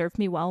like has served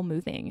me well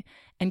moving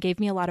and gave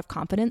me a lot of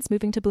confidence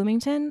moving to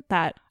Bloomington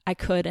that I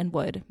could and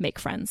would make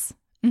friends.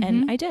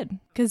 And I did.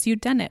 Because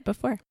you'd done it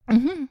before.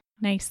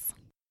 Nice.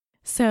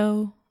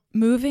 So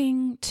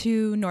moving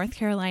to North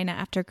Carolina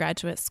after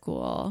graduate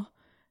school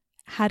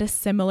had a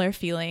similar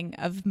feeling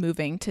of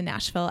moving to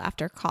Nashville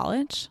after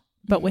college,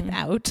 but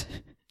without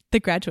the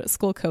graduate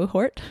school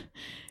cohort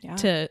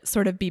to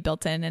sort of be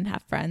built in and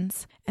have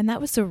friends. And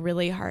that was a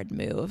really hard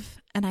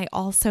move. And I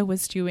also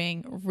was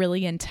doing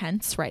really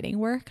intense writing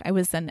work. I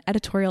was an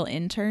editorial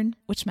intern,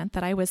 which meant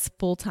that I was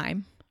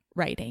full-time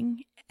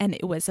writing, and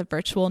it was a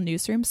virtual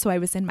newsroom. So I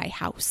was in my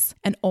house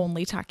and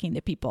only talking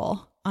to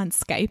people on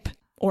Skype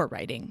or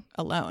writing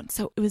alone.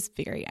 So it was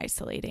very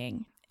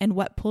isolating. And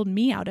what pulled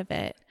me out of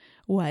it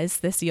was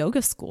this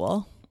yoga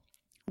school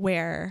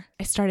where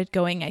I started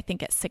going, I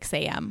think at 6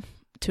 a.m.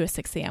 to a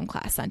 6 a.m.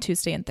 class on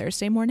Tuesday and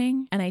Thursday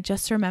morning. And I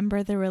just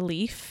remember the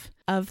relief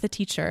of the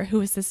teacher, who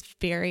was this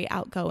very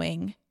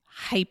outgoing,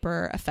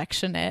 hyper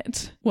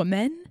affectionate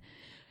woman.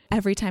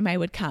 Every time I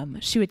would come,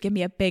 she would give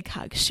me a big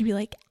hug. She'd be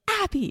like,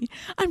 "Abby,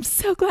 I'm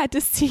so glad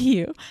to see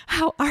you.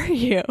 How are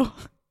you?"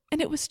 And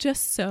it was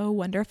just so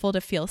wonderful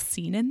to feel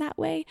seen in that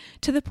way,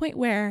 to the point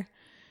where,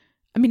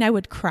 I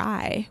would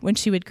cry when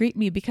she would greet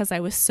me because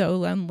I was so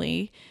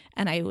lonely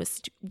and I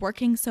was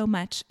working so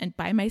much and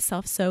by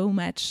myself so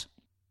much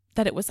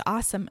that it was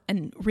awesome.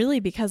 And really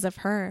because of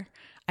her,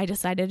 I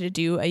decided to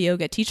do a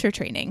yoga teacher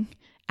training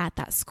at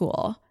that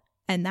school.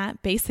 And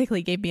that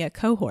basically gave me a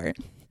cohort.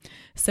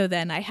 So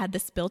then I had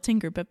this built-in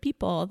group of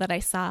people that I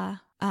saw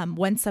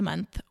once a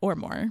month or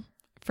more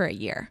for a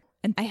year.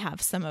 And I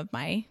have some of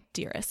my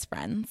dearest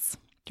friends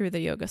through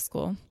the yoga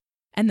school.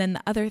 And then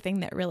the other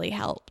thing that really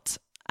helped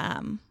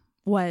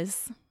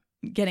was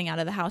getting out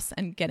of the house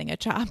and getting a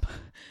job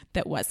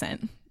that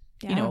wasn't,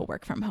 a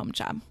work from home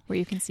job. Where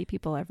you can see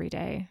people every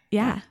day.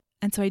 Yeah.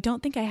 And so I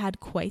don't think I had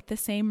quite the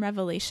same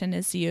revelation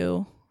as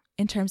you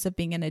in terms of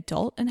being an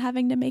adult and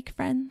having to make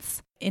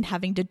friends and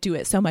having to do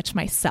it so much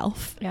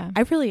myself.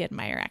 I really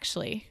admire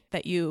actually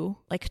that you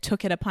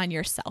took it upon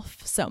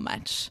yourself so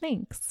much.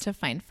 Thanks. To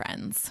find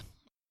friends.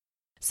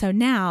 So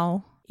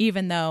now,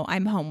 even though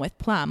I'm home with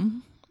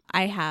Plum,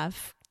 I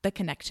have the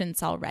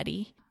connections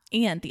already.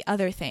 And the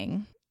other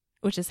thing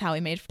which is how we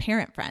made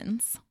parent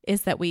friends,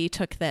 is that we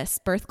took this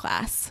birth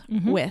class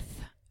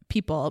with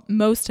people,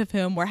 most of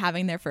whom were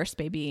having their first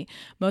baby,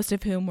 most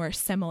of whom were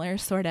similar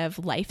sort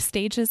of life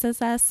stages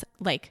as us.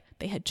 Like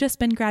they had just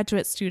been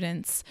graduate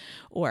students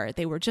or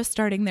they were just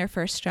starting their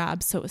first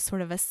job. So it was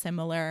sort of a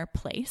similar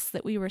place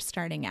that we were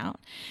starting out.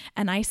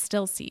 And I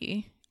still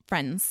see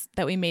friends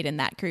that we made in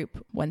that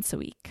group once a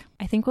week.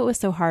 I think what was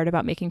so hard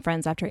about making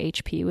friends after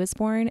HP was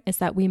born is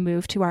that we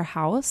moved to our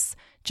house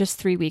just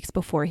 3 weeks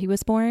before he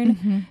was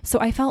born. So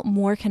I felt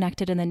more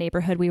connected in the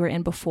neighborhood we were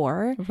in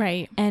before.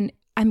 Right. And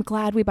I'm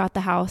glad we bought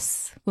the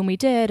house when we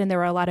did, and there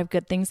were a lot of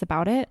good things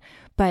about it,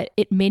 but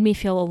it made me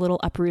feel a little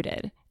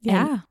uprooted.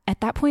 Yeah. And at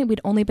that point, we'd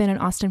only been in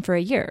Austin for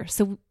a year,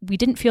 so we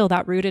didn't feel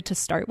that rooted to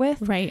start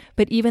with. Right.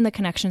 But even the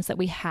connections that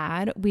we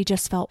had, we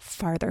just felt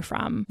farther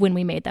from when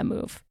we made that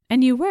move.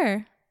 And you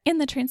were. And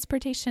the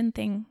transportation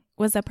thing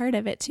was a part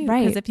of it too.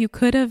 Right. Because if you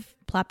could have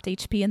plopped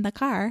HP in the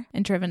car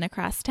and driven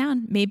across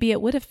town, maybe it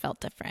would have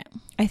felt different.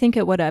 I think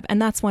it would have. And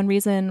that's one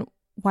reason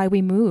why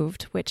we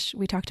moved, which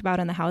we talked about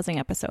in the housing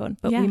episode,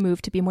 but we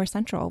moved to be more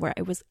central where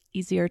it was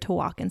easier to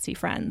walk and see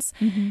friends.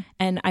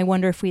 And I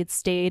wonder if we had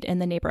stayed in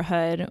the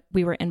neighborhood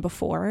we were in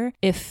before,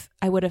 if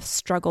I would have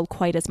struggled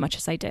quite as much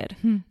as I did.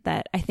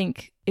 That I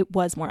think it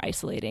was more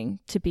isolating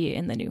to be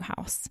in the new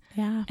house.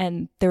 Yeah.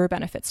 And there were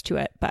benefits to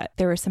it, but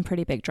there were some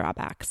pretty big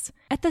drawbacks.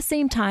 At the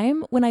same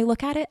time, when I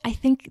look at it, I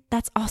think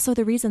that's also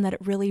the reason that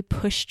it really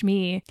pushed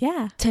me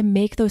to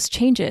make those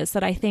changes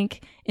that I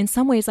think in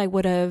some ways I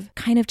would have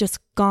kind of just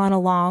gone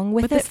along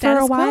with it for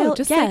a while.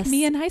 Just like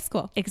me in high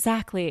school.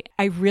 Exactly.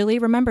 I really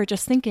remember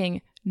just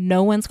thinking,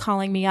 no one's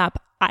calling me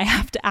up. I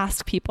have to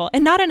ask people,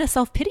 and not in a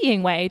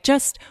self-pitying way,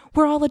 just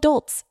we're all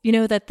adults, you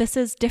know, that this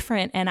is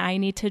different and I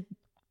need to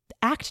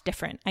act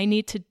different. I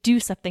need to do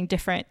something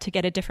different to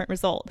get a different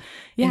result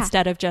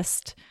instead of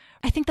just,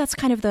 I think that's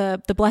kind of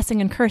the blessing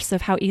and curse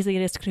of how easy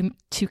it is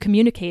to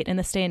communicate in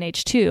this day and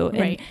age too.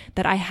 Right. And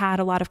that I had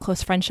a lot of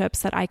close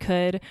friendships that I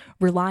could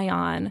rely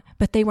on,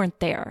 but they weren't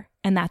there.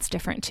 And that's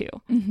different too.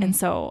 And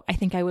so I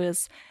think I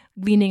was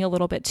leaning a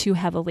little bit too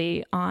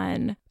heavily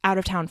on out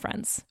of town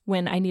friends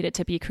when I needed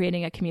to be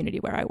creating a community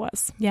where I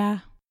was. Yeah.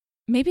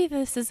 Maybe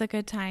this is a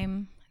good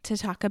time to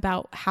talk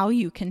about how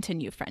you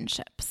continue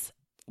friendships.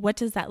 What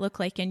does that look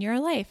like in your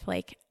life?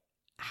 Like,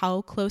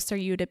 how close are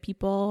you to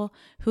people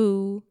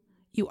who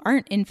you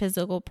aren't in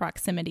physical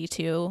proximity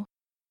to?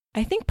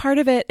 I think part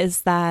of it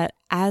is that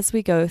as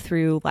we go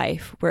through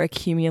life, we're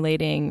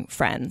accumulating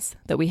friends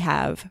that we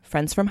have,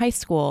 friends from high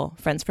school,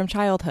 friends from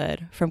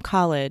childhood, from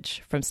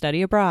college, from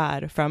study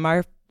abroad, from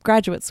our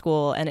graduate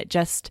school, and it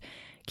just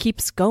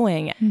keeps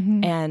going.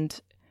 And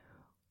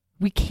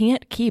we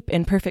can't keep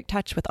in perfect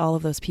touch with all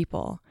of those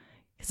people.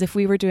 Because if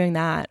we were doing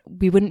that,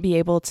 we wouldn't be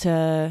able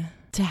to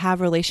have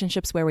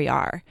relationships where we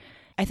are.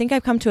 I think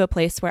I've come to a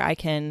place where I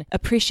can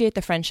appreciate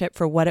the friendship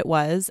for what it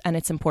was and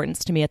its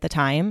importance to me at the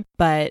time,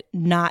 but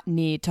not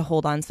need to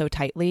hold on so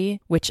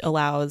tightly, which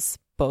allows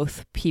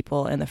both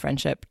people in the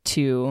friendship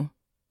to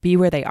be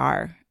where they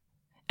are.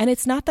 And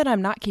it's not that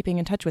I'm not keeping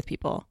in touch with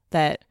people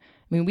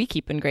we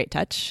keep in great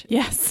touch.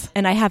 Yes.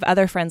 And I have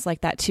other friends like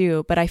that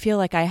too, but I feel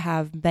like I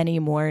have many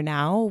more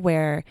now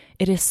where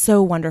it is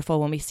so wonderful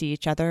when we see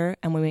each other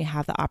and when we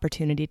have the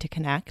opportunity to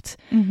connect.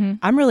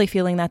 I'm really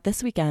feeling that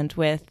this weekend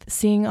with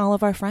seeing all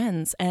of our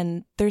friends,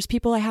 and there's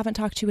people I haven't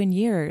talked to in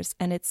years,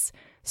 and it's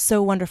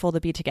so wonderful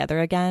to be together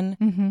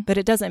again. But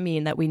it doesn't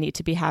mean that we need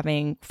to be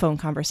having phone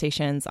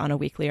conversations on a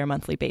weekly or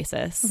monthly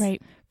basis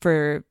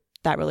for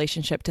that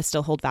relationship to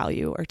still hold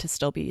value or to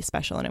still be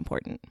special and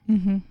important.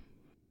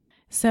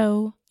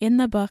 So in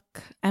the book,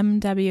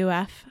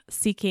 MWF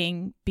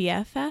Seeking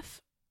BFF,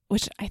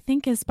 which I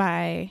think is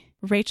by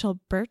Rachel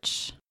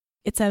Birch,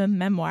 it's a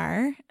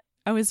memoir.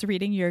 I was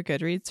reading your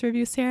Goodreads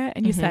review, Sarah,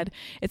 and you said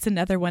it's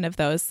another one of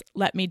those,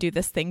 let me do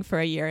this thing for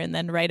a year and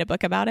then write a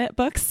book about it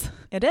books.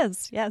 It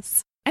is,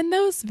 yes. And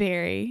those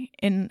vary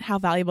in how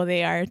valuable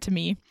they are to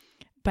me.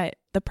 But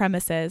the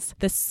premise is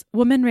this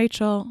woman,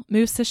 Rachel,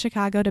 moves to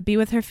Chicago to be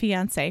with her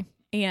fiance,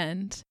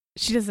 and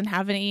she doesn't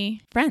have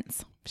any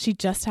friends. She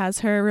just has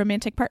her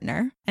romantic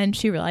partner, and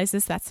she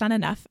realizes that's not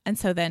enough. And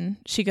so then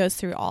she goes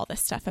through all this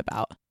stuff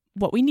about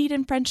what we need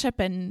in friendship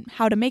and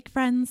how to make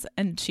friends.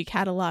 And she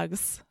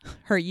catalogs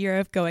her year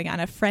of going on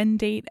a friend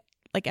date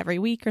like every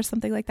week or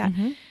something like that.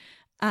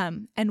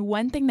 And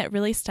one thing that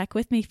really stuck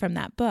with me from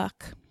that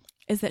book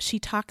is that she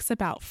talks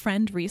about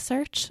friend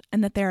research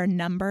and that there are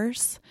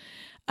numbers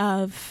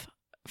of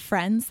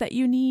friends that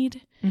you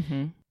need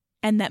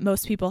and that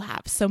most people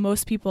have. So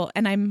most people,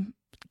 and I'm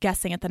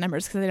guessing at the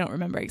numbers because I don't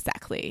remember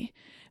exactly,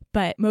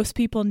 but most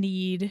people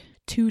need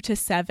 2 to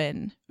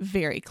 7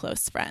 very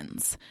close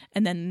friends.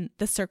 And then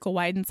the circle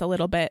widens a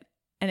little bit,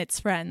 and it's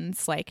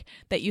friends like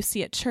that you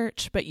see at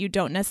church, but you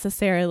don't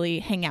necessarily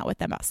hang out with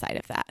them outside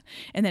of that.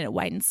 And then it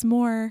widens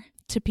more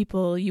to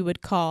people you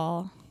would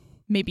call,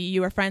 maybe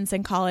you were friends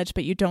in college,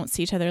 but you don't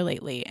see each other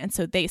lately. And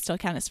so they still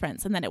count as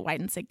friends. And then it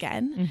widens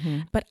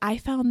again. But I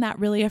found that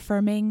really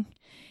affirming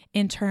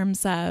in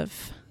terms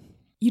of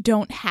you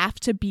don't have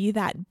to be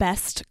that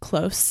best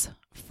close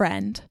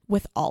friend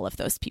with all of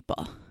those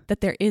people. that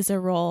there is a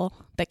role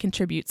that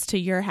contributes to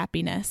your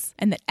happiness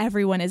and that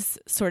everyone is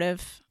sort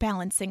of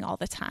balancing all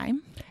the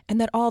time. And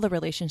that all the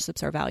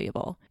relationships are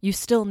valuable. You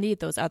still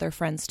need those other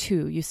friends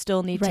too. You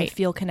still need to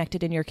feel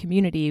connected in your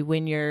community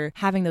when you're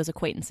having those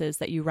acquaintances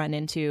that you run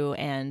into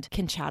and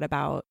can chat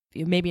about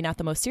maybe not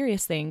the most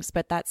serious things,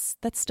 but that's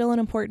still an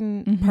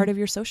important part of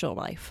your social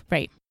life.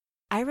 Right.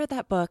 I read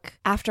that book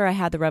after I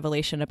had the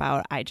revelation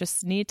about I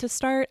just need to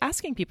start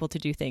asking people to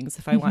do things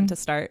if I want to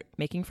start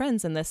making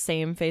friends in the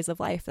same phase of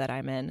life that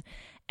I'm in.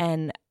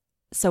 And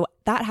so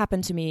that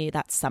happened to me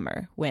that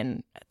summer,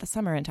 when the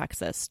summer in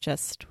Texas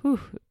just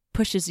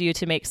pushes you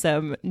to make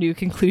some new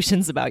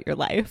conclusions about your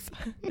life.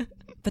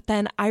 But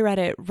then I read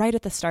it right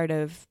at the start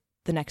of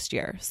the next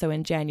year, so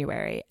in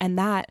January, and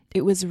that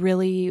it was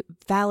really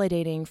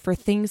validating for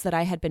things that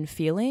I had been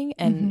feeling.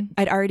 And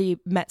I'd already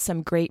met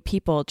some great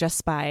people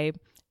just by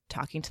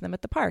talking to them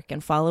at the park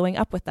and following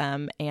up with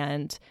them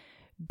and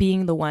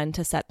being the one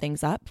to set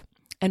things up.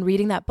 And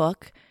reading that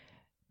book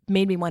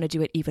made me want to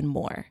do it even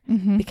more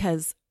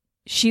because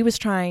she was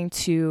trying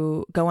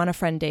to go on a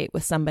friend date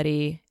with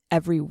somebody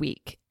every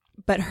week.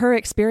 But her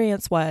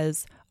experience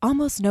was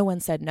almost no one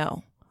said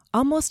no.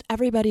 Almost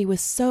everybody was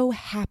so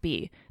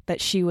happy that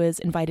she was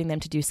inviting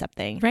them to do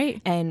something.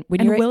 Right. And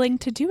when you're willing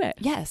to do it.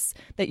 Yes.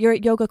 That you're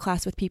at yoga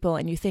class with people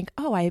and you think,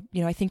 oh, I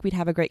think we'd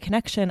have a great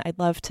connection. I'd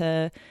love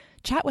to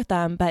chat with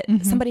them, but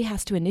somebody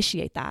has to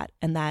initiate that.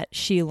 And that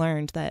she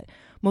learned that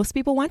most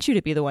people want you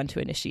to be the one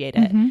to initiate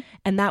it.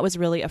 And that was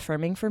really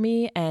affirming for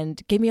me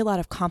and gave me a lot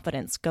of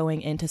confidence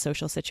going into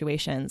social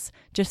situations,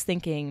 just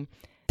thinking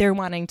they're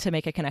wanting to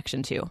make a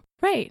connection too.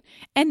 Right.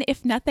 And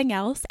if nothing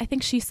else, I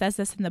think she says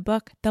this in the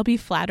book, they'll be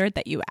flattered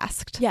that you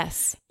asked.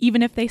 Yes.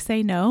 Even if they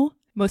say no,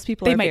 most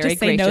people they are might very just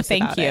say no, gracious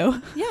thank about you.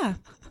 it. Yeah.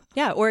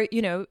 Yeah. Or,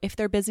 if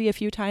they're busy a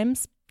few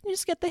times, you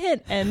just get the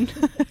hint and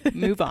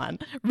move on.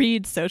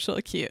 Read social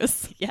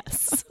cues.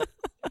 Yes.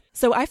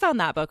 So I found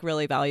that book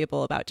really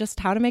valuable about just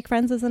how to make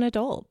friends as an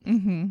adult.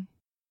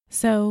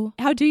 So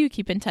how do you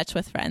keep in touch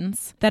with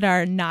friends that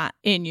are not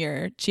in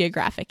your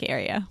geographic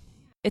area?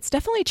 It's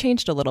definitely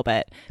changed a little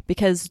bit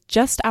because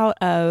just out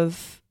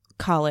of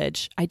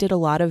college, I did a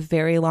lot of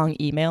very long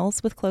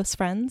emails with close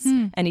friends.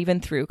 And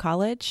even through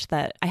college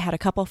that I had a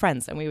couple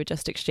friends and we would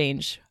just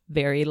exchange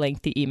very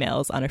lengthy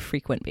emails on a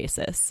frequent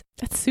basis.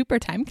 That's super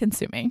time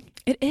consuming.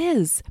 It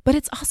is, but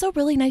it's also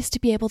really nice to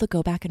be able to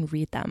go back and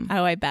read them.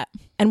 Oh, I bet.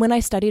 And when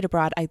I studied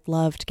abroad, I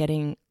loved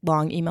getting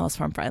long emails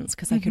from friends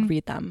because I could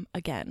read them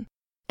again.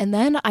 And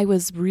then I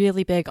was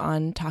really big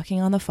on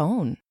talking on the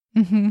phone.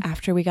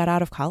 After we got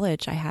out of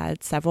college, I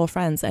had several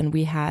friends and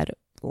we had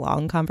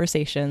long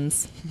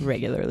conversations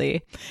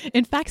regularly.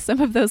 In fact,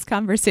 some of those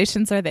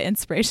conversations are the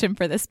inspiration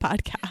for this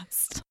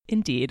podcast.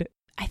 Indeed.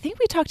 I think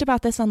we talked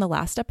about this on the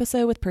last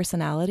episode with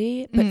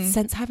personality, but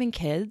since having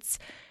kids,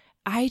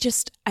 I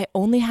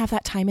only have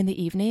that time in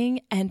the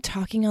evening and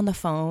talking on the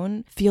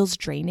phone feels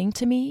draining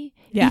to me.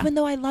 Yeah. Even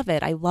though I love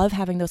it. I love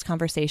having those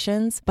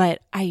conversations,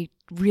 but I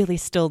really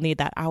still need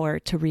that hour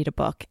to read a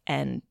book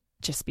and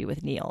just be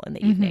with Neil in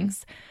the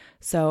evenings.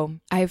 So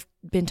I've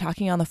been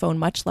talking on the phone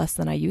much less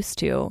than I used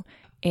to.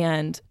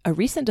 And a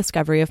recent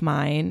discovery of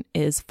mine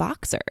is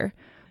Voxer,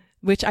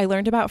 which I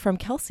learned about from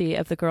Kelsey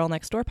of the Girl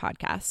Next Door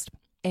podcast.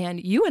 And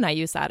you and I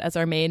use that as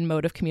our main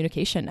mode of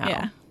communication now.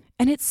 Yeah.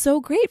 And it's so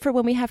great for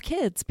when we have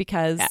kids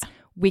because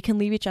we can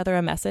leave each other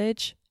a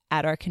message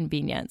at our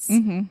convenience.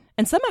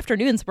 And some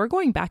afternoons we're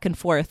going back and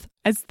forth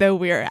as though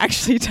we're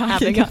actually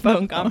having a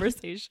phone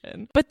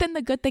conversation. But then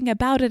the good thing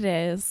about it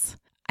is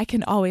I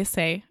can always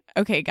say,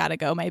 okay, gotta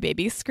go. My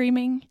baby's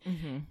screaming.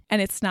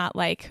 And it's not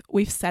like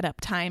we've set up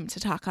time to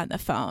talk on the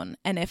phone.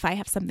 And if I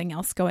have something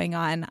else going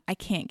on, I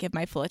can't give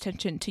my full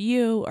attention to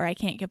you, or I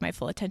can't give my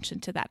full attention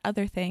to that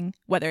other thing,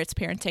 whether it's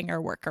parenting or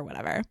work or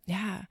whatever.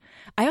 Yeah.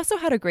 I also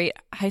had a great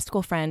high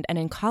school friend. And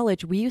in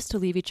college, we used to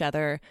leave each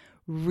other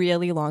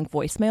really long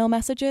voicemail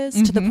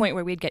messages to the point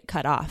where we'd get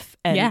cut off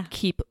and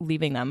keep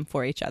leaving them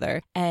for each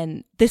other.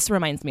 And this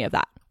reminds me of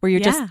that, where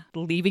you're just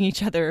leaving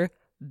each other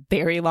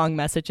very long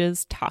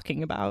messages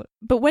talking about.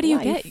 But what do you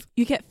life. get?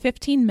 You get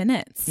 15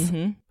 minutes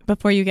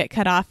before you get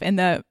cut off in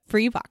the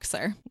free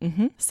Voxer.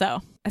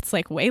 So it's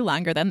like way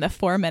longer than the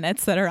 4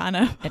 minutes that are on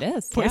a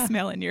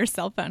voicemail in your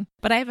cell phone.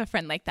 But I have a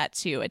friend like that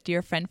too, a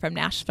dear friend from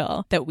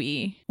Nashville, that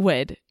we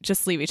would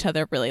just leave each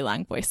other really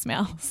long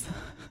voicemails.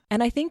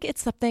 And I think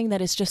it's something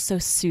that is just so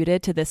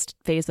suited to this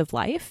phase of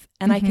life.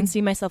 And I can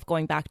see myself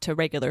going back to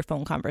regular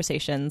phone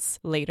conversations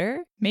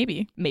later.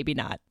 Maybe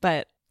not.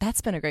 But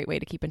that's been a great way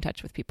to keep in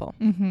touch with people.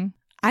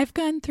 I've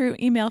gone through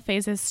email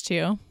phases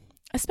too,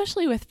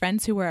 especially with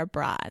friends who were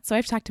abroad. So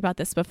I've talked about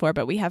this before,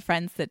 but we have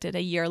friends that did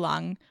a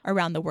year-long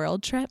around the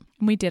world trip.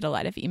 And we did a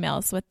lot of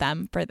emails with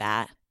them for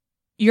that.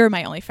 You're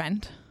my only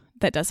friend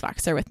that does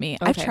Voxer with me.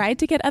 Okay. I've tried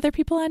to get other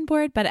people on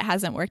board, but it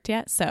hasn't worked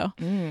yet. So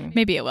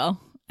maybe it will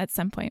at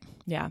some point.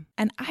 Yeah.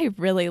 And I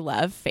really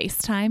love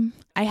FaceTime.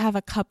 I have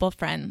a couple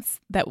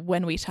friends that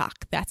when we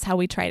talk, that's how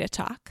we try to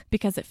talk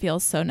because it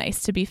feels so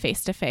nice to be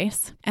face to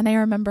face. And I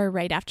remember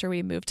right after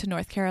we moved to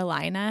North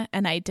Carolina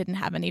and I didn't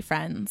have any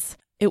friends,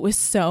 it was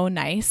so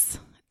nice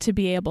to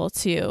be able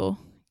to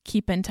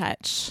keep in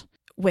touch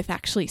with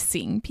actually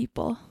seeing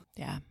people.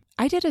 Yeah.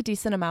 I did a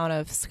decent amount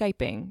of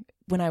Skyping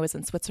when I was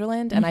in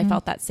Switzerland, and I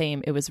felt that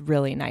same. It was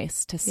really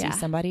nice to see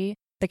somebody.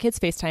 The kids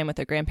FaceTime with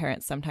their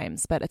grandparents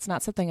sometimes, but it's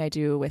not something I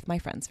do with my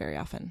friends very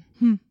often.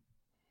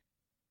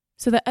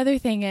 So the other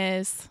thing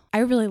is, I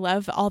really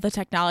love all the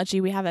technology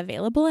we have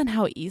available and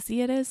how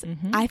easy it is.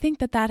 I think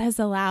that has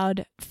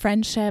allowed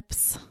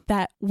friendships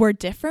that were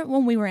different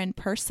when we were in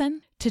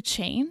person to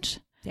change.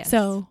 Yes.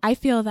 So I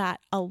feel that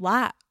a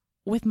lot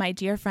with my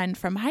dear friend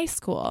from high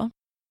school.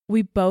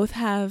 We both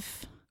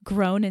have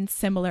grown in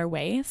similar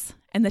ways,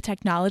 and the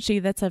technology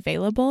that's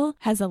available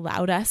has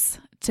allowed us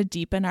to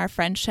deepen our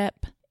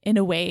friendship in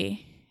a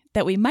way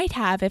that we might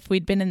have if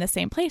we'd been in the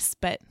same place,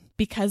 but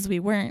because we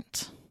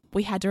weren't,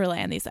 we had to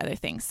rely on these other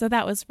things. So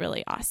that was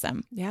really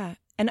awesome. Yeah.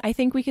 And I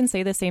think we can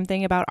say the same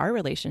thing about our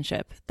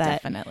relationship.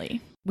 That Definitely.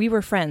 We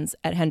were friends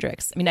at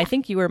Hendrix. I mean, I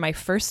think you were my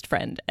first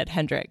friend at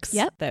Hendrix.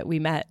 Yep. That we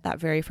met that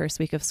very first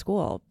week of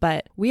school.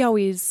 But we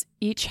always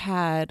each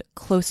had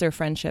closer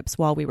friendships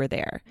while we were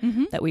there.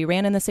 That we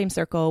ran in the same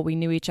circle. We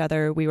knew each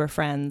other. We were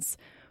friends.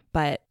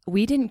 But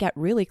we didn't get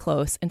really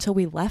close until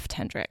we left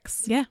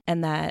Hendrix. Yeah.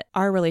 And that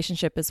our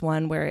relationship is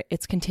one where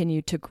it's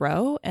continued to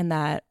grow, and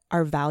that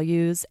our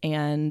values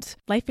and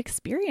life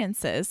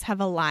experiences have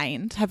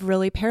aligned, have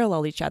really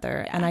paralleled each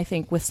other. Yeah. And I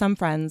think with some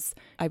friends,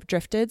 I've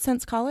drifted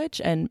since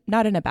college, and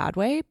not in a bad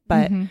way,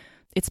 but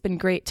it's been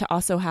great to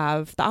also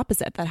have the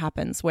opposite that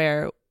happens,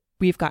 where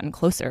we've gotten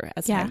closer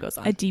as time goes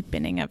on. A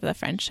deepening of the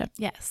friendship.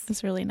 Yes.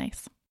 It's really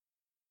nice.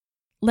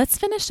 Let's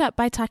finish up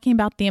by talking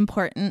about the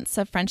importance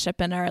of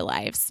friendship in our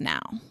lives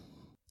now.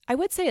 I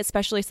would say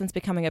especially since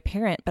becoming a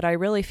parent, but I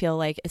really feel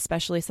like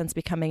especially since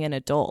becoming an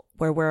adult,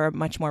 where we're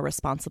much more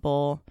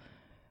responsible,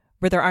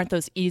 where there aren't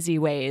those easy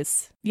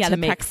ways to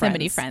make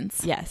proximity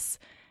friends. Yes.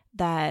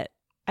 That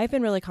I've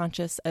been really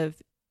conscious of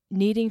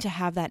needing to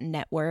have that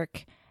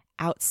network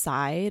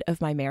outside of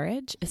my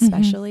marriage,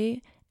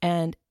 especially.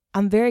 And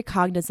I'm very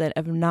cognizant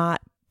of not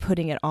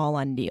putting it all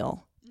on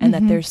Neil. And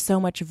that there's so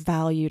much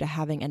value to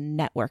having a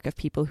network of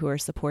people who are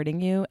supporting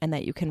you and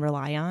that you can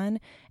rely on.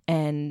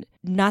 And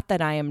not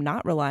that I am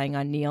not relying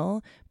on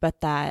Neil,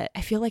 but that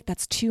I feel like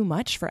that's too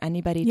much for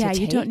anybody to take.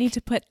 Yeah, you don't need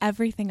to put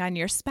everything on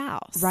your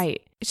spouse.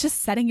 Right. It's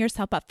just setting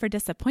yourself up for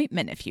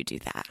disappointment if you do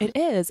that. It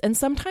is. And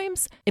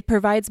sometimes it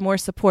provides more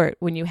support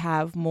when you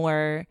have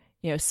more,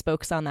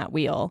 spokes on that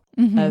wheel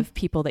of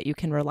people that you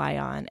can rely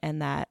on and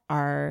that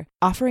are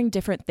offering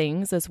different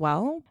things as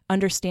well,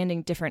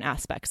 understanding different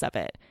aspects of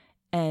it.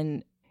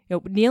 And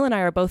Neil and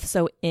I are both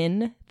so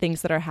in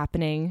things that are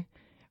happening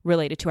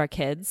related to our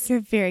kids. You're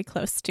very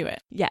close to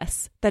it.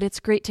 Yes, that it's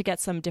great to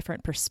get some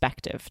different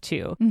perspective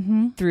too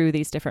through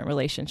these different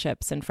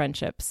relationships and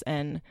friendships.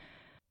 And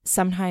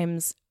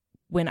sometimes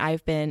when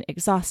I've been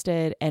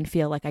exhausted and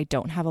feel like I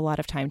don't have a lot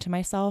of time to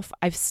myself,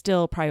 I've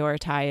still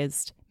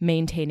prioritized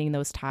maintaining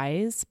those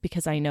ties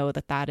because I know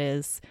that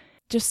is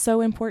just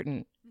so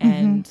important.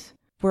 And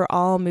we're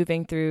all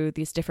moving through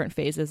these different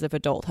phases of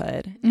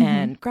adulthood,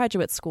 and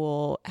graduate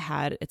school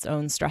had its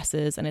own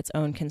stresses and its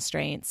own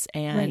constraints,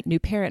 and new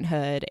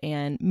parenthood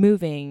and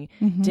moving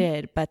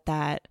did, but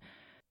that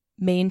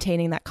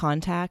maintaining that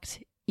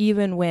contact,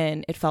 even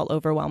when it felt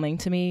overwhelming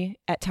to me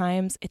at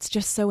times, it's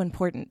just so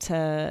important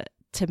to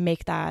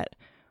make that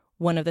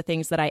one of the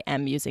things that I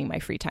am using my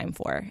free time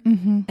for.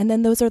 And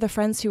then those are the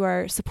friends who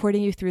are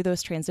supporting you through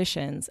those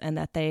transitions, and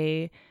that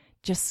they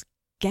just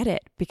get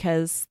it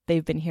because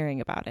they've been hearing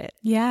about it.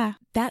 Yeah.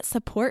 That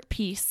support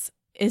piece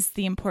is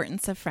the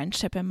importance of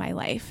friendship in my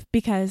life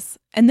because,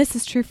 and this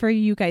is true for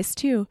you guys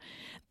too,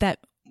 that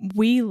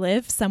we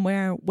live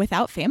somewhere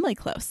without family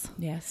close.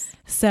 Yes.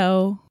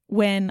 So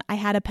when I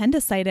had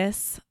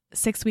appendicitis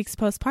 6 weeks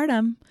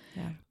postpartum,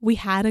 we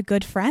had a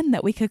good friend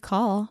that we could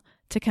call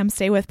to come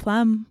stay with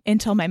Plum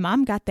until my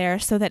mom got there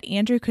so that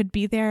Andrew could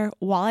be there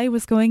while I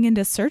was going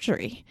into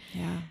surgery.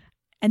 Yeah.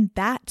 And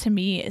that to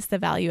me is the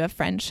value of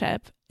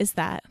friendship, is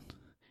that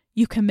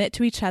you commit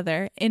to each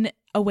other in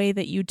a way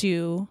that you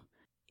do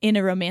in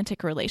a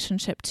romantic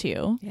relationship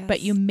too,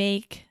 but you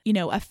make,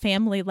 a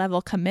family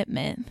level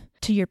commitment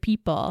to your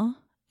people.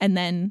 And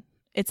then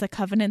it's a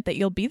covenant that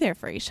you'll be there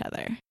for each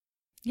other.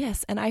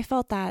 Yes. And I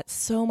felt that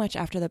so much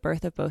after the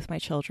birth of both my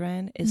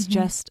children is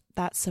just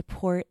that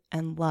support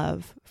and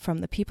love from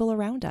the people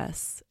around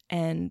us.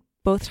 And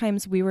both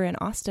times we were in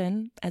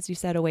Austin, as you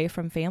said, away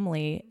from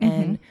family.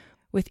 And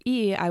with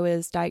E, I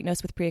was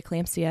diagnosed with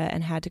preeclampsia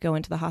and had to go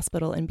into the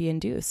hospital and be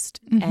induced.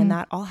 And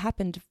that all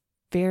happened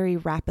very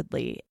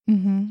rapidly.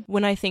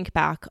 When I think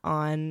back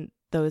on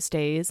those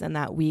days and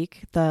that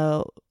week,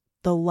 the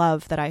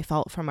love that I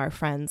felt from our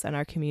friends and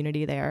our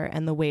community there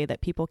and the way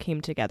that people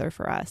came together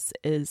for us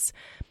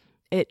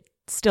it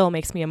still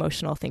makes me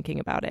emotional thinking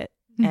about it.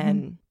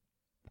 And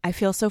I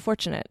feel so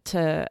fortunate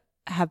to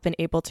have been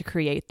able to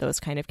create those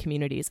kind of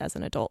communities as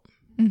an adult.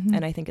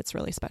 And I think it's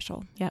really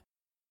special. Yep.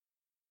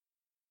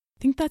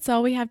 I think that's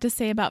all we have to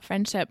say about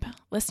friendship.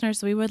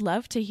 Listeners, we would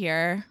love to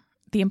hear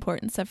the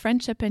importance of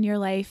friendship in your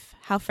life,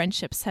 how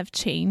friendships have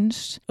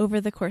changed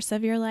over the course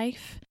of your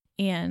life.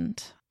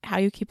 And how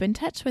you keep in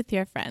touch with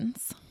your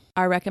friends.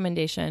 Our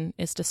recommendation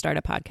is to start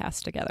a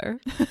podcast together.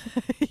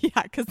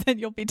 Yeah, because then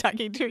you'll be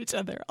talking to each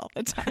other all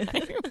the time.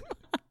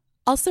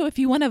 Also, if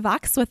you want to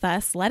Vox with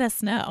us, let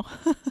us know.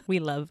 We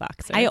love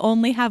Voxer. I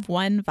only have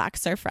one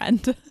Voxer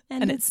friend,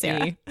 and it's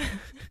Sarah. me.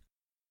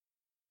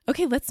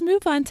 Okay, let's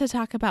move on to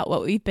talk about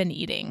what we've been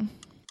eating.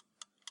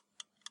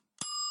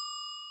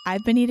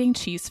 I've been eating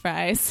cheese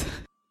fries.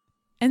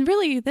 And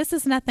really, this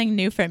is nothing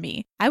new for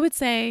me. I would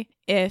say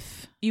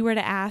if you were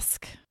to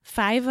ask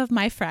 5 of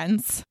my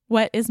friends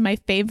what is my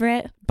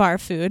favorite bar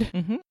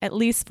food, at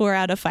least 4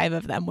 out of 5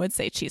 of them would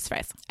say cheese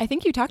fries. I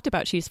think you talked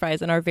about cheese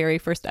fries in our very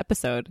first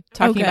episode,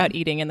 talking about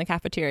eating in the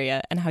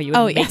cafeteria and how you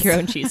would make your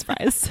own cheese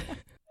fries.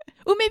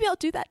 Oh, maybe I'll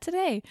do that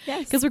today.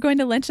 Yes. Because we're going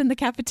to lunch in the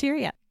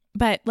cafeteria.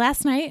 But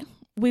last night,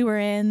 we were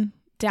in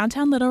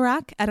downtown Little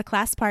Rock at a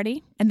class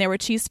party, and there were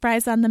cheese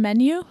fries on the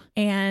menu,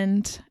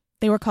 and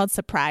they were called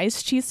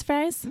surprise cheese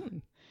fries.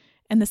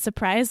 And the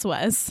surprise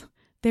was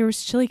there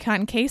was chili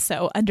con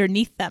queso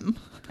underneath them.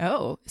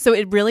 Oh, so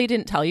it really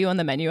didn't tell you on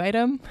the menu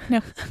item?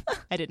 No.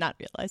 I did not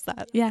realize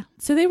that. Yeah.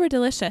 So they were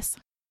delicious.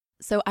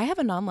 So I have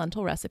a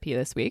non-lentil recipe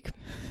this week.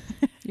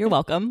 You're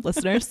welcome,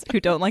 listeners who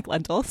don't like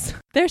lentils.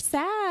 They're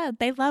sad.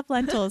 They love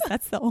lentils.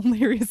 That's the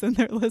only reason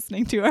they're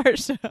listening to our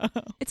show.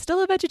 It's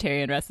still a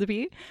vegetarian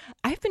recipe.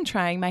 I've been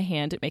trying my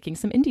hand at making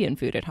some Indian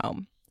food at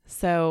home.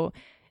 So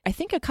I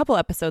think a couple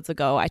episodes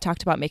ago, I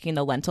talked about making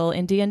the lentil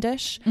Indian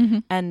dish.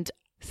 And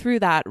through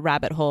that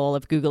rabbit hole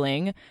of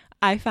Googling,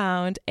 I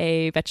found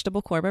a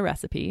vegetable korma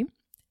recipe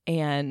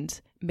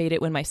and made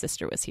it when my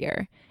sister was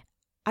here.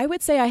 I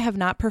would say I have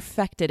not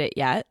perfected it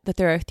yet, that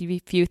there are a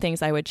few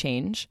things I would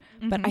change,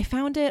 but I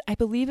found it, I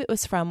believe it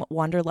was from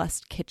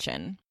Wanderlust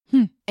Kitchen.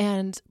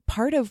 And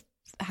part of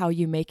how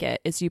you make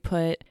it is you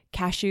put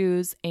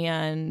cashews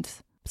and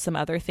some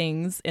other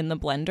things in the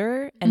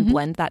blender and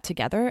blend that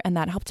together, and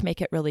that helped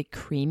make it really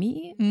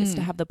creamy, is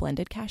to have the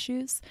blended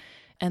cashews.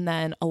 And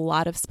then a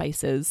lot of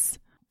spices,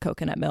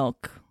 coconut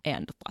milk,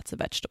 and lots of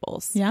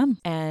vegetables. Yum.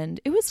 And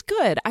it was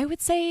good. I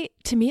would say,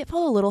 to me, it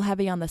felt a little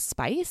heavy on the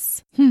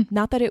spice.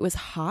 Not that it was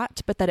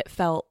hot, but that it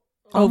felt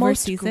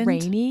almost over-seasoned?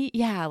 grainy.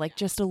 Yeah, like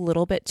just a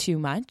little bit too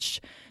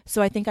much.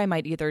 So I think I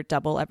might either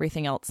double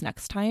everything else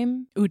next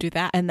time. Ooh, do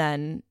that. And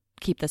then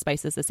keep the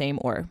spices the same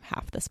or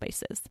half the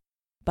spices.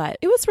 But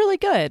it was really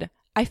good.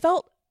 I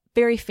felt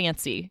very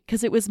fancy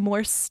because it was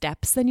more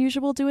steps than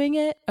usual doing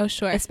it. Oh,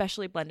 sure.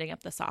 Especially blending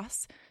up the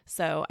sauce.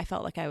 So I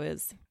felt like I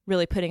was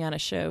really putting on a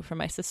show for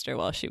my sister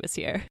while she was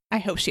here. I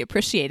hope she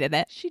appreciated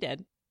it. She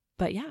did.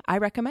 But yeah, I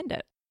recommend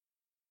it.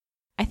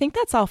 I think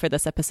that's all for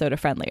this episode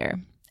of Friendlier.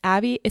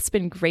 Abby, it's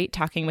been great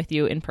talking with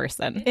you in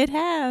person. It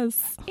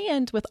has.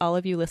 And with all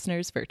of you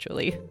listeners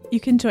virtually. You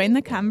can join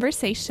the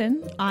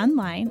conversation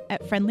online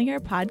at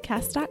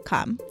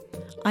friendlierpodcast.com,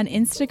 on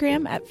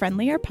Instagram at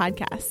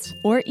friendlierpodcast,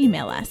 or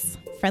email us,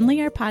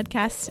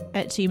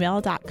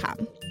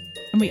 friendlierpodcast@gmail.com.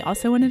 And we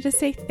also wanted to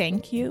say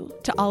thank you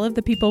to all of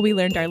the people we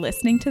learned are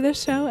listening to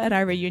this show at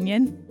our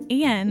reunion,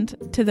 and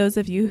to those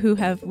of you who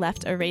have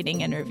left a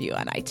rating and review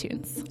on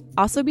iTunes.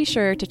 Also be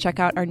sure to check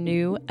out our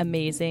new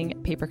amazing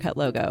paper cut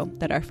logo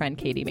that our friend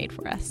Katie made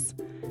for us.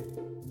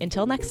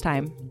 Until next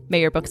time,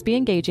 may your books be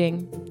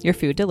engaging, your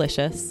food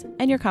delicious,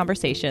 and your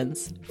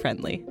conversations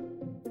friendly.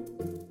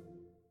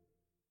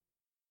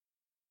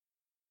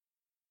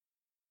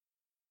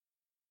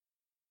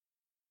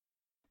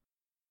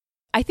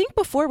 I think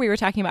before we were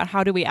talking about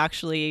how do we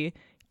actually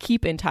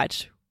keep in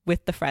touch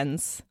with the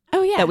friends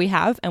that we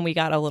have, and we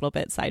got a little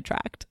bit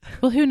sidetracked.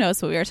 Well, who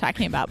knows what we were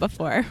talking about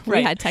before. Right.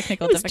 We had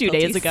technical It was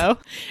difficulties 2 days ago.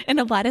 And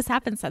a lot has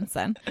happened since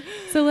then.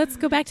 So let's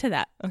go back to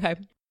that. Okay.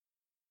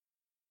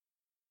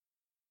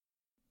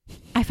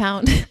 I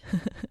found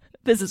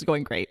this is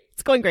going great.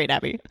 It's going great,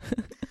 Abby.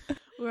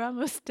 We're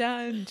almost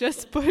done.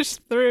 Just push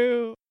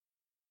through.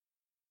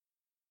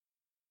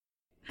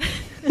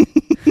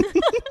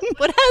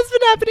 What has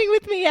been happening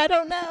with me? I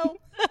don't know.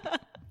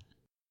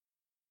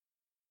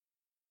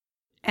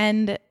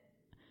 And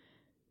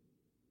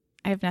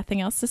I have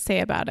nothing else to say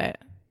about it.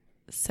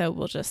 So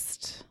we'll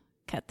just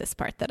cut this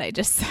part that I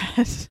just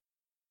said.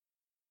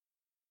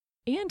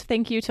 And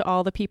thank you to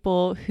all the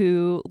people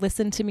who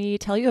listened to me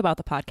tell you about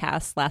the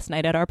podcast last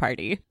night at our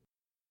party.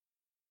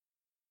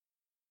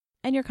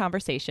 And your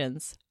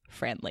conversations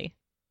friendly.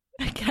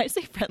 Can I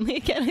say friendly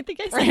again? I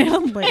think I said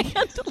friendly.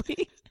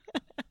 friendly.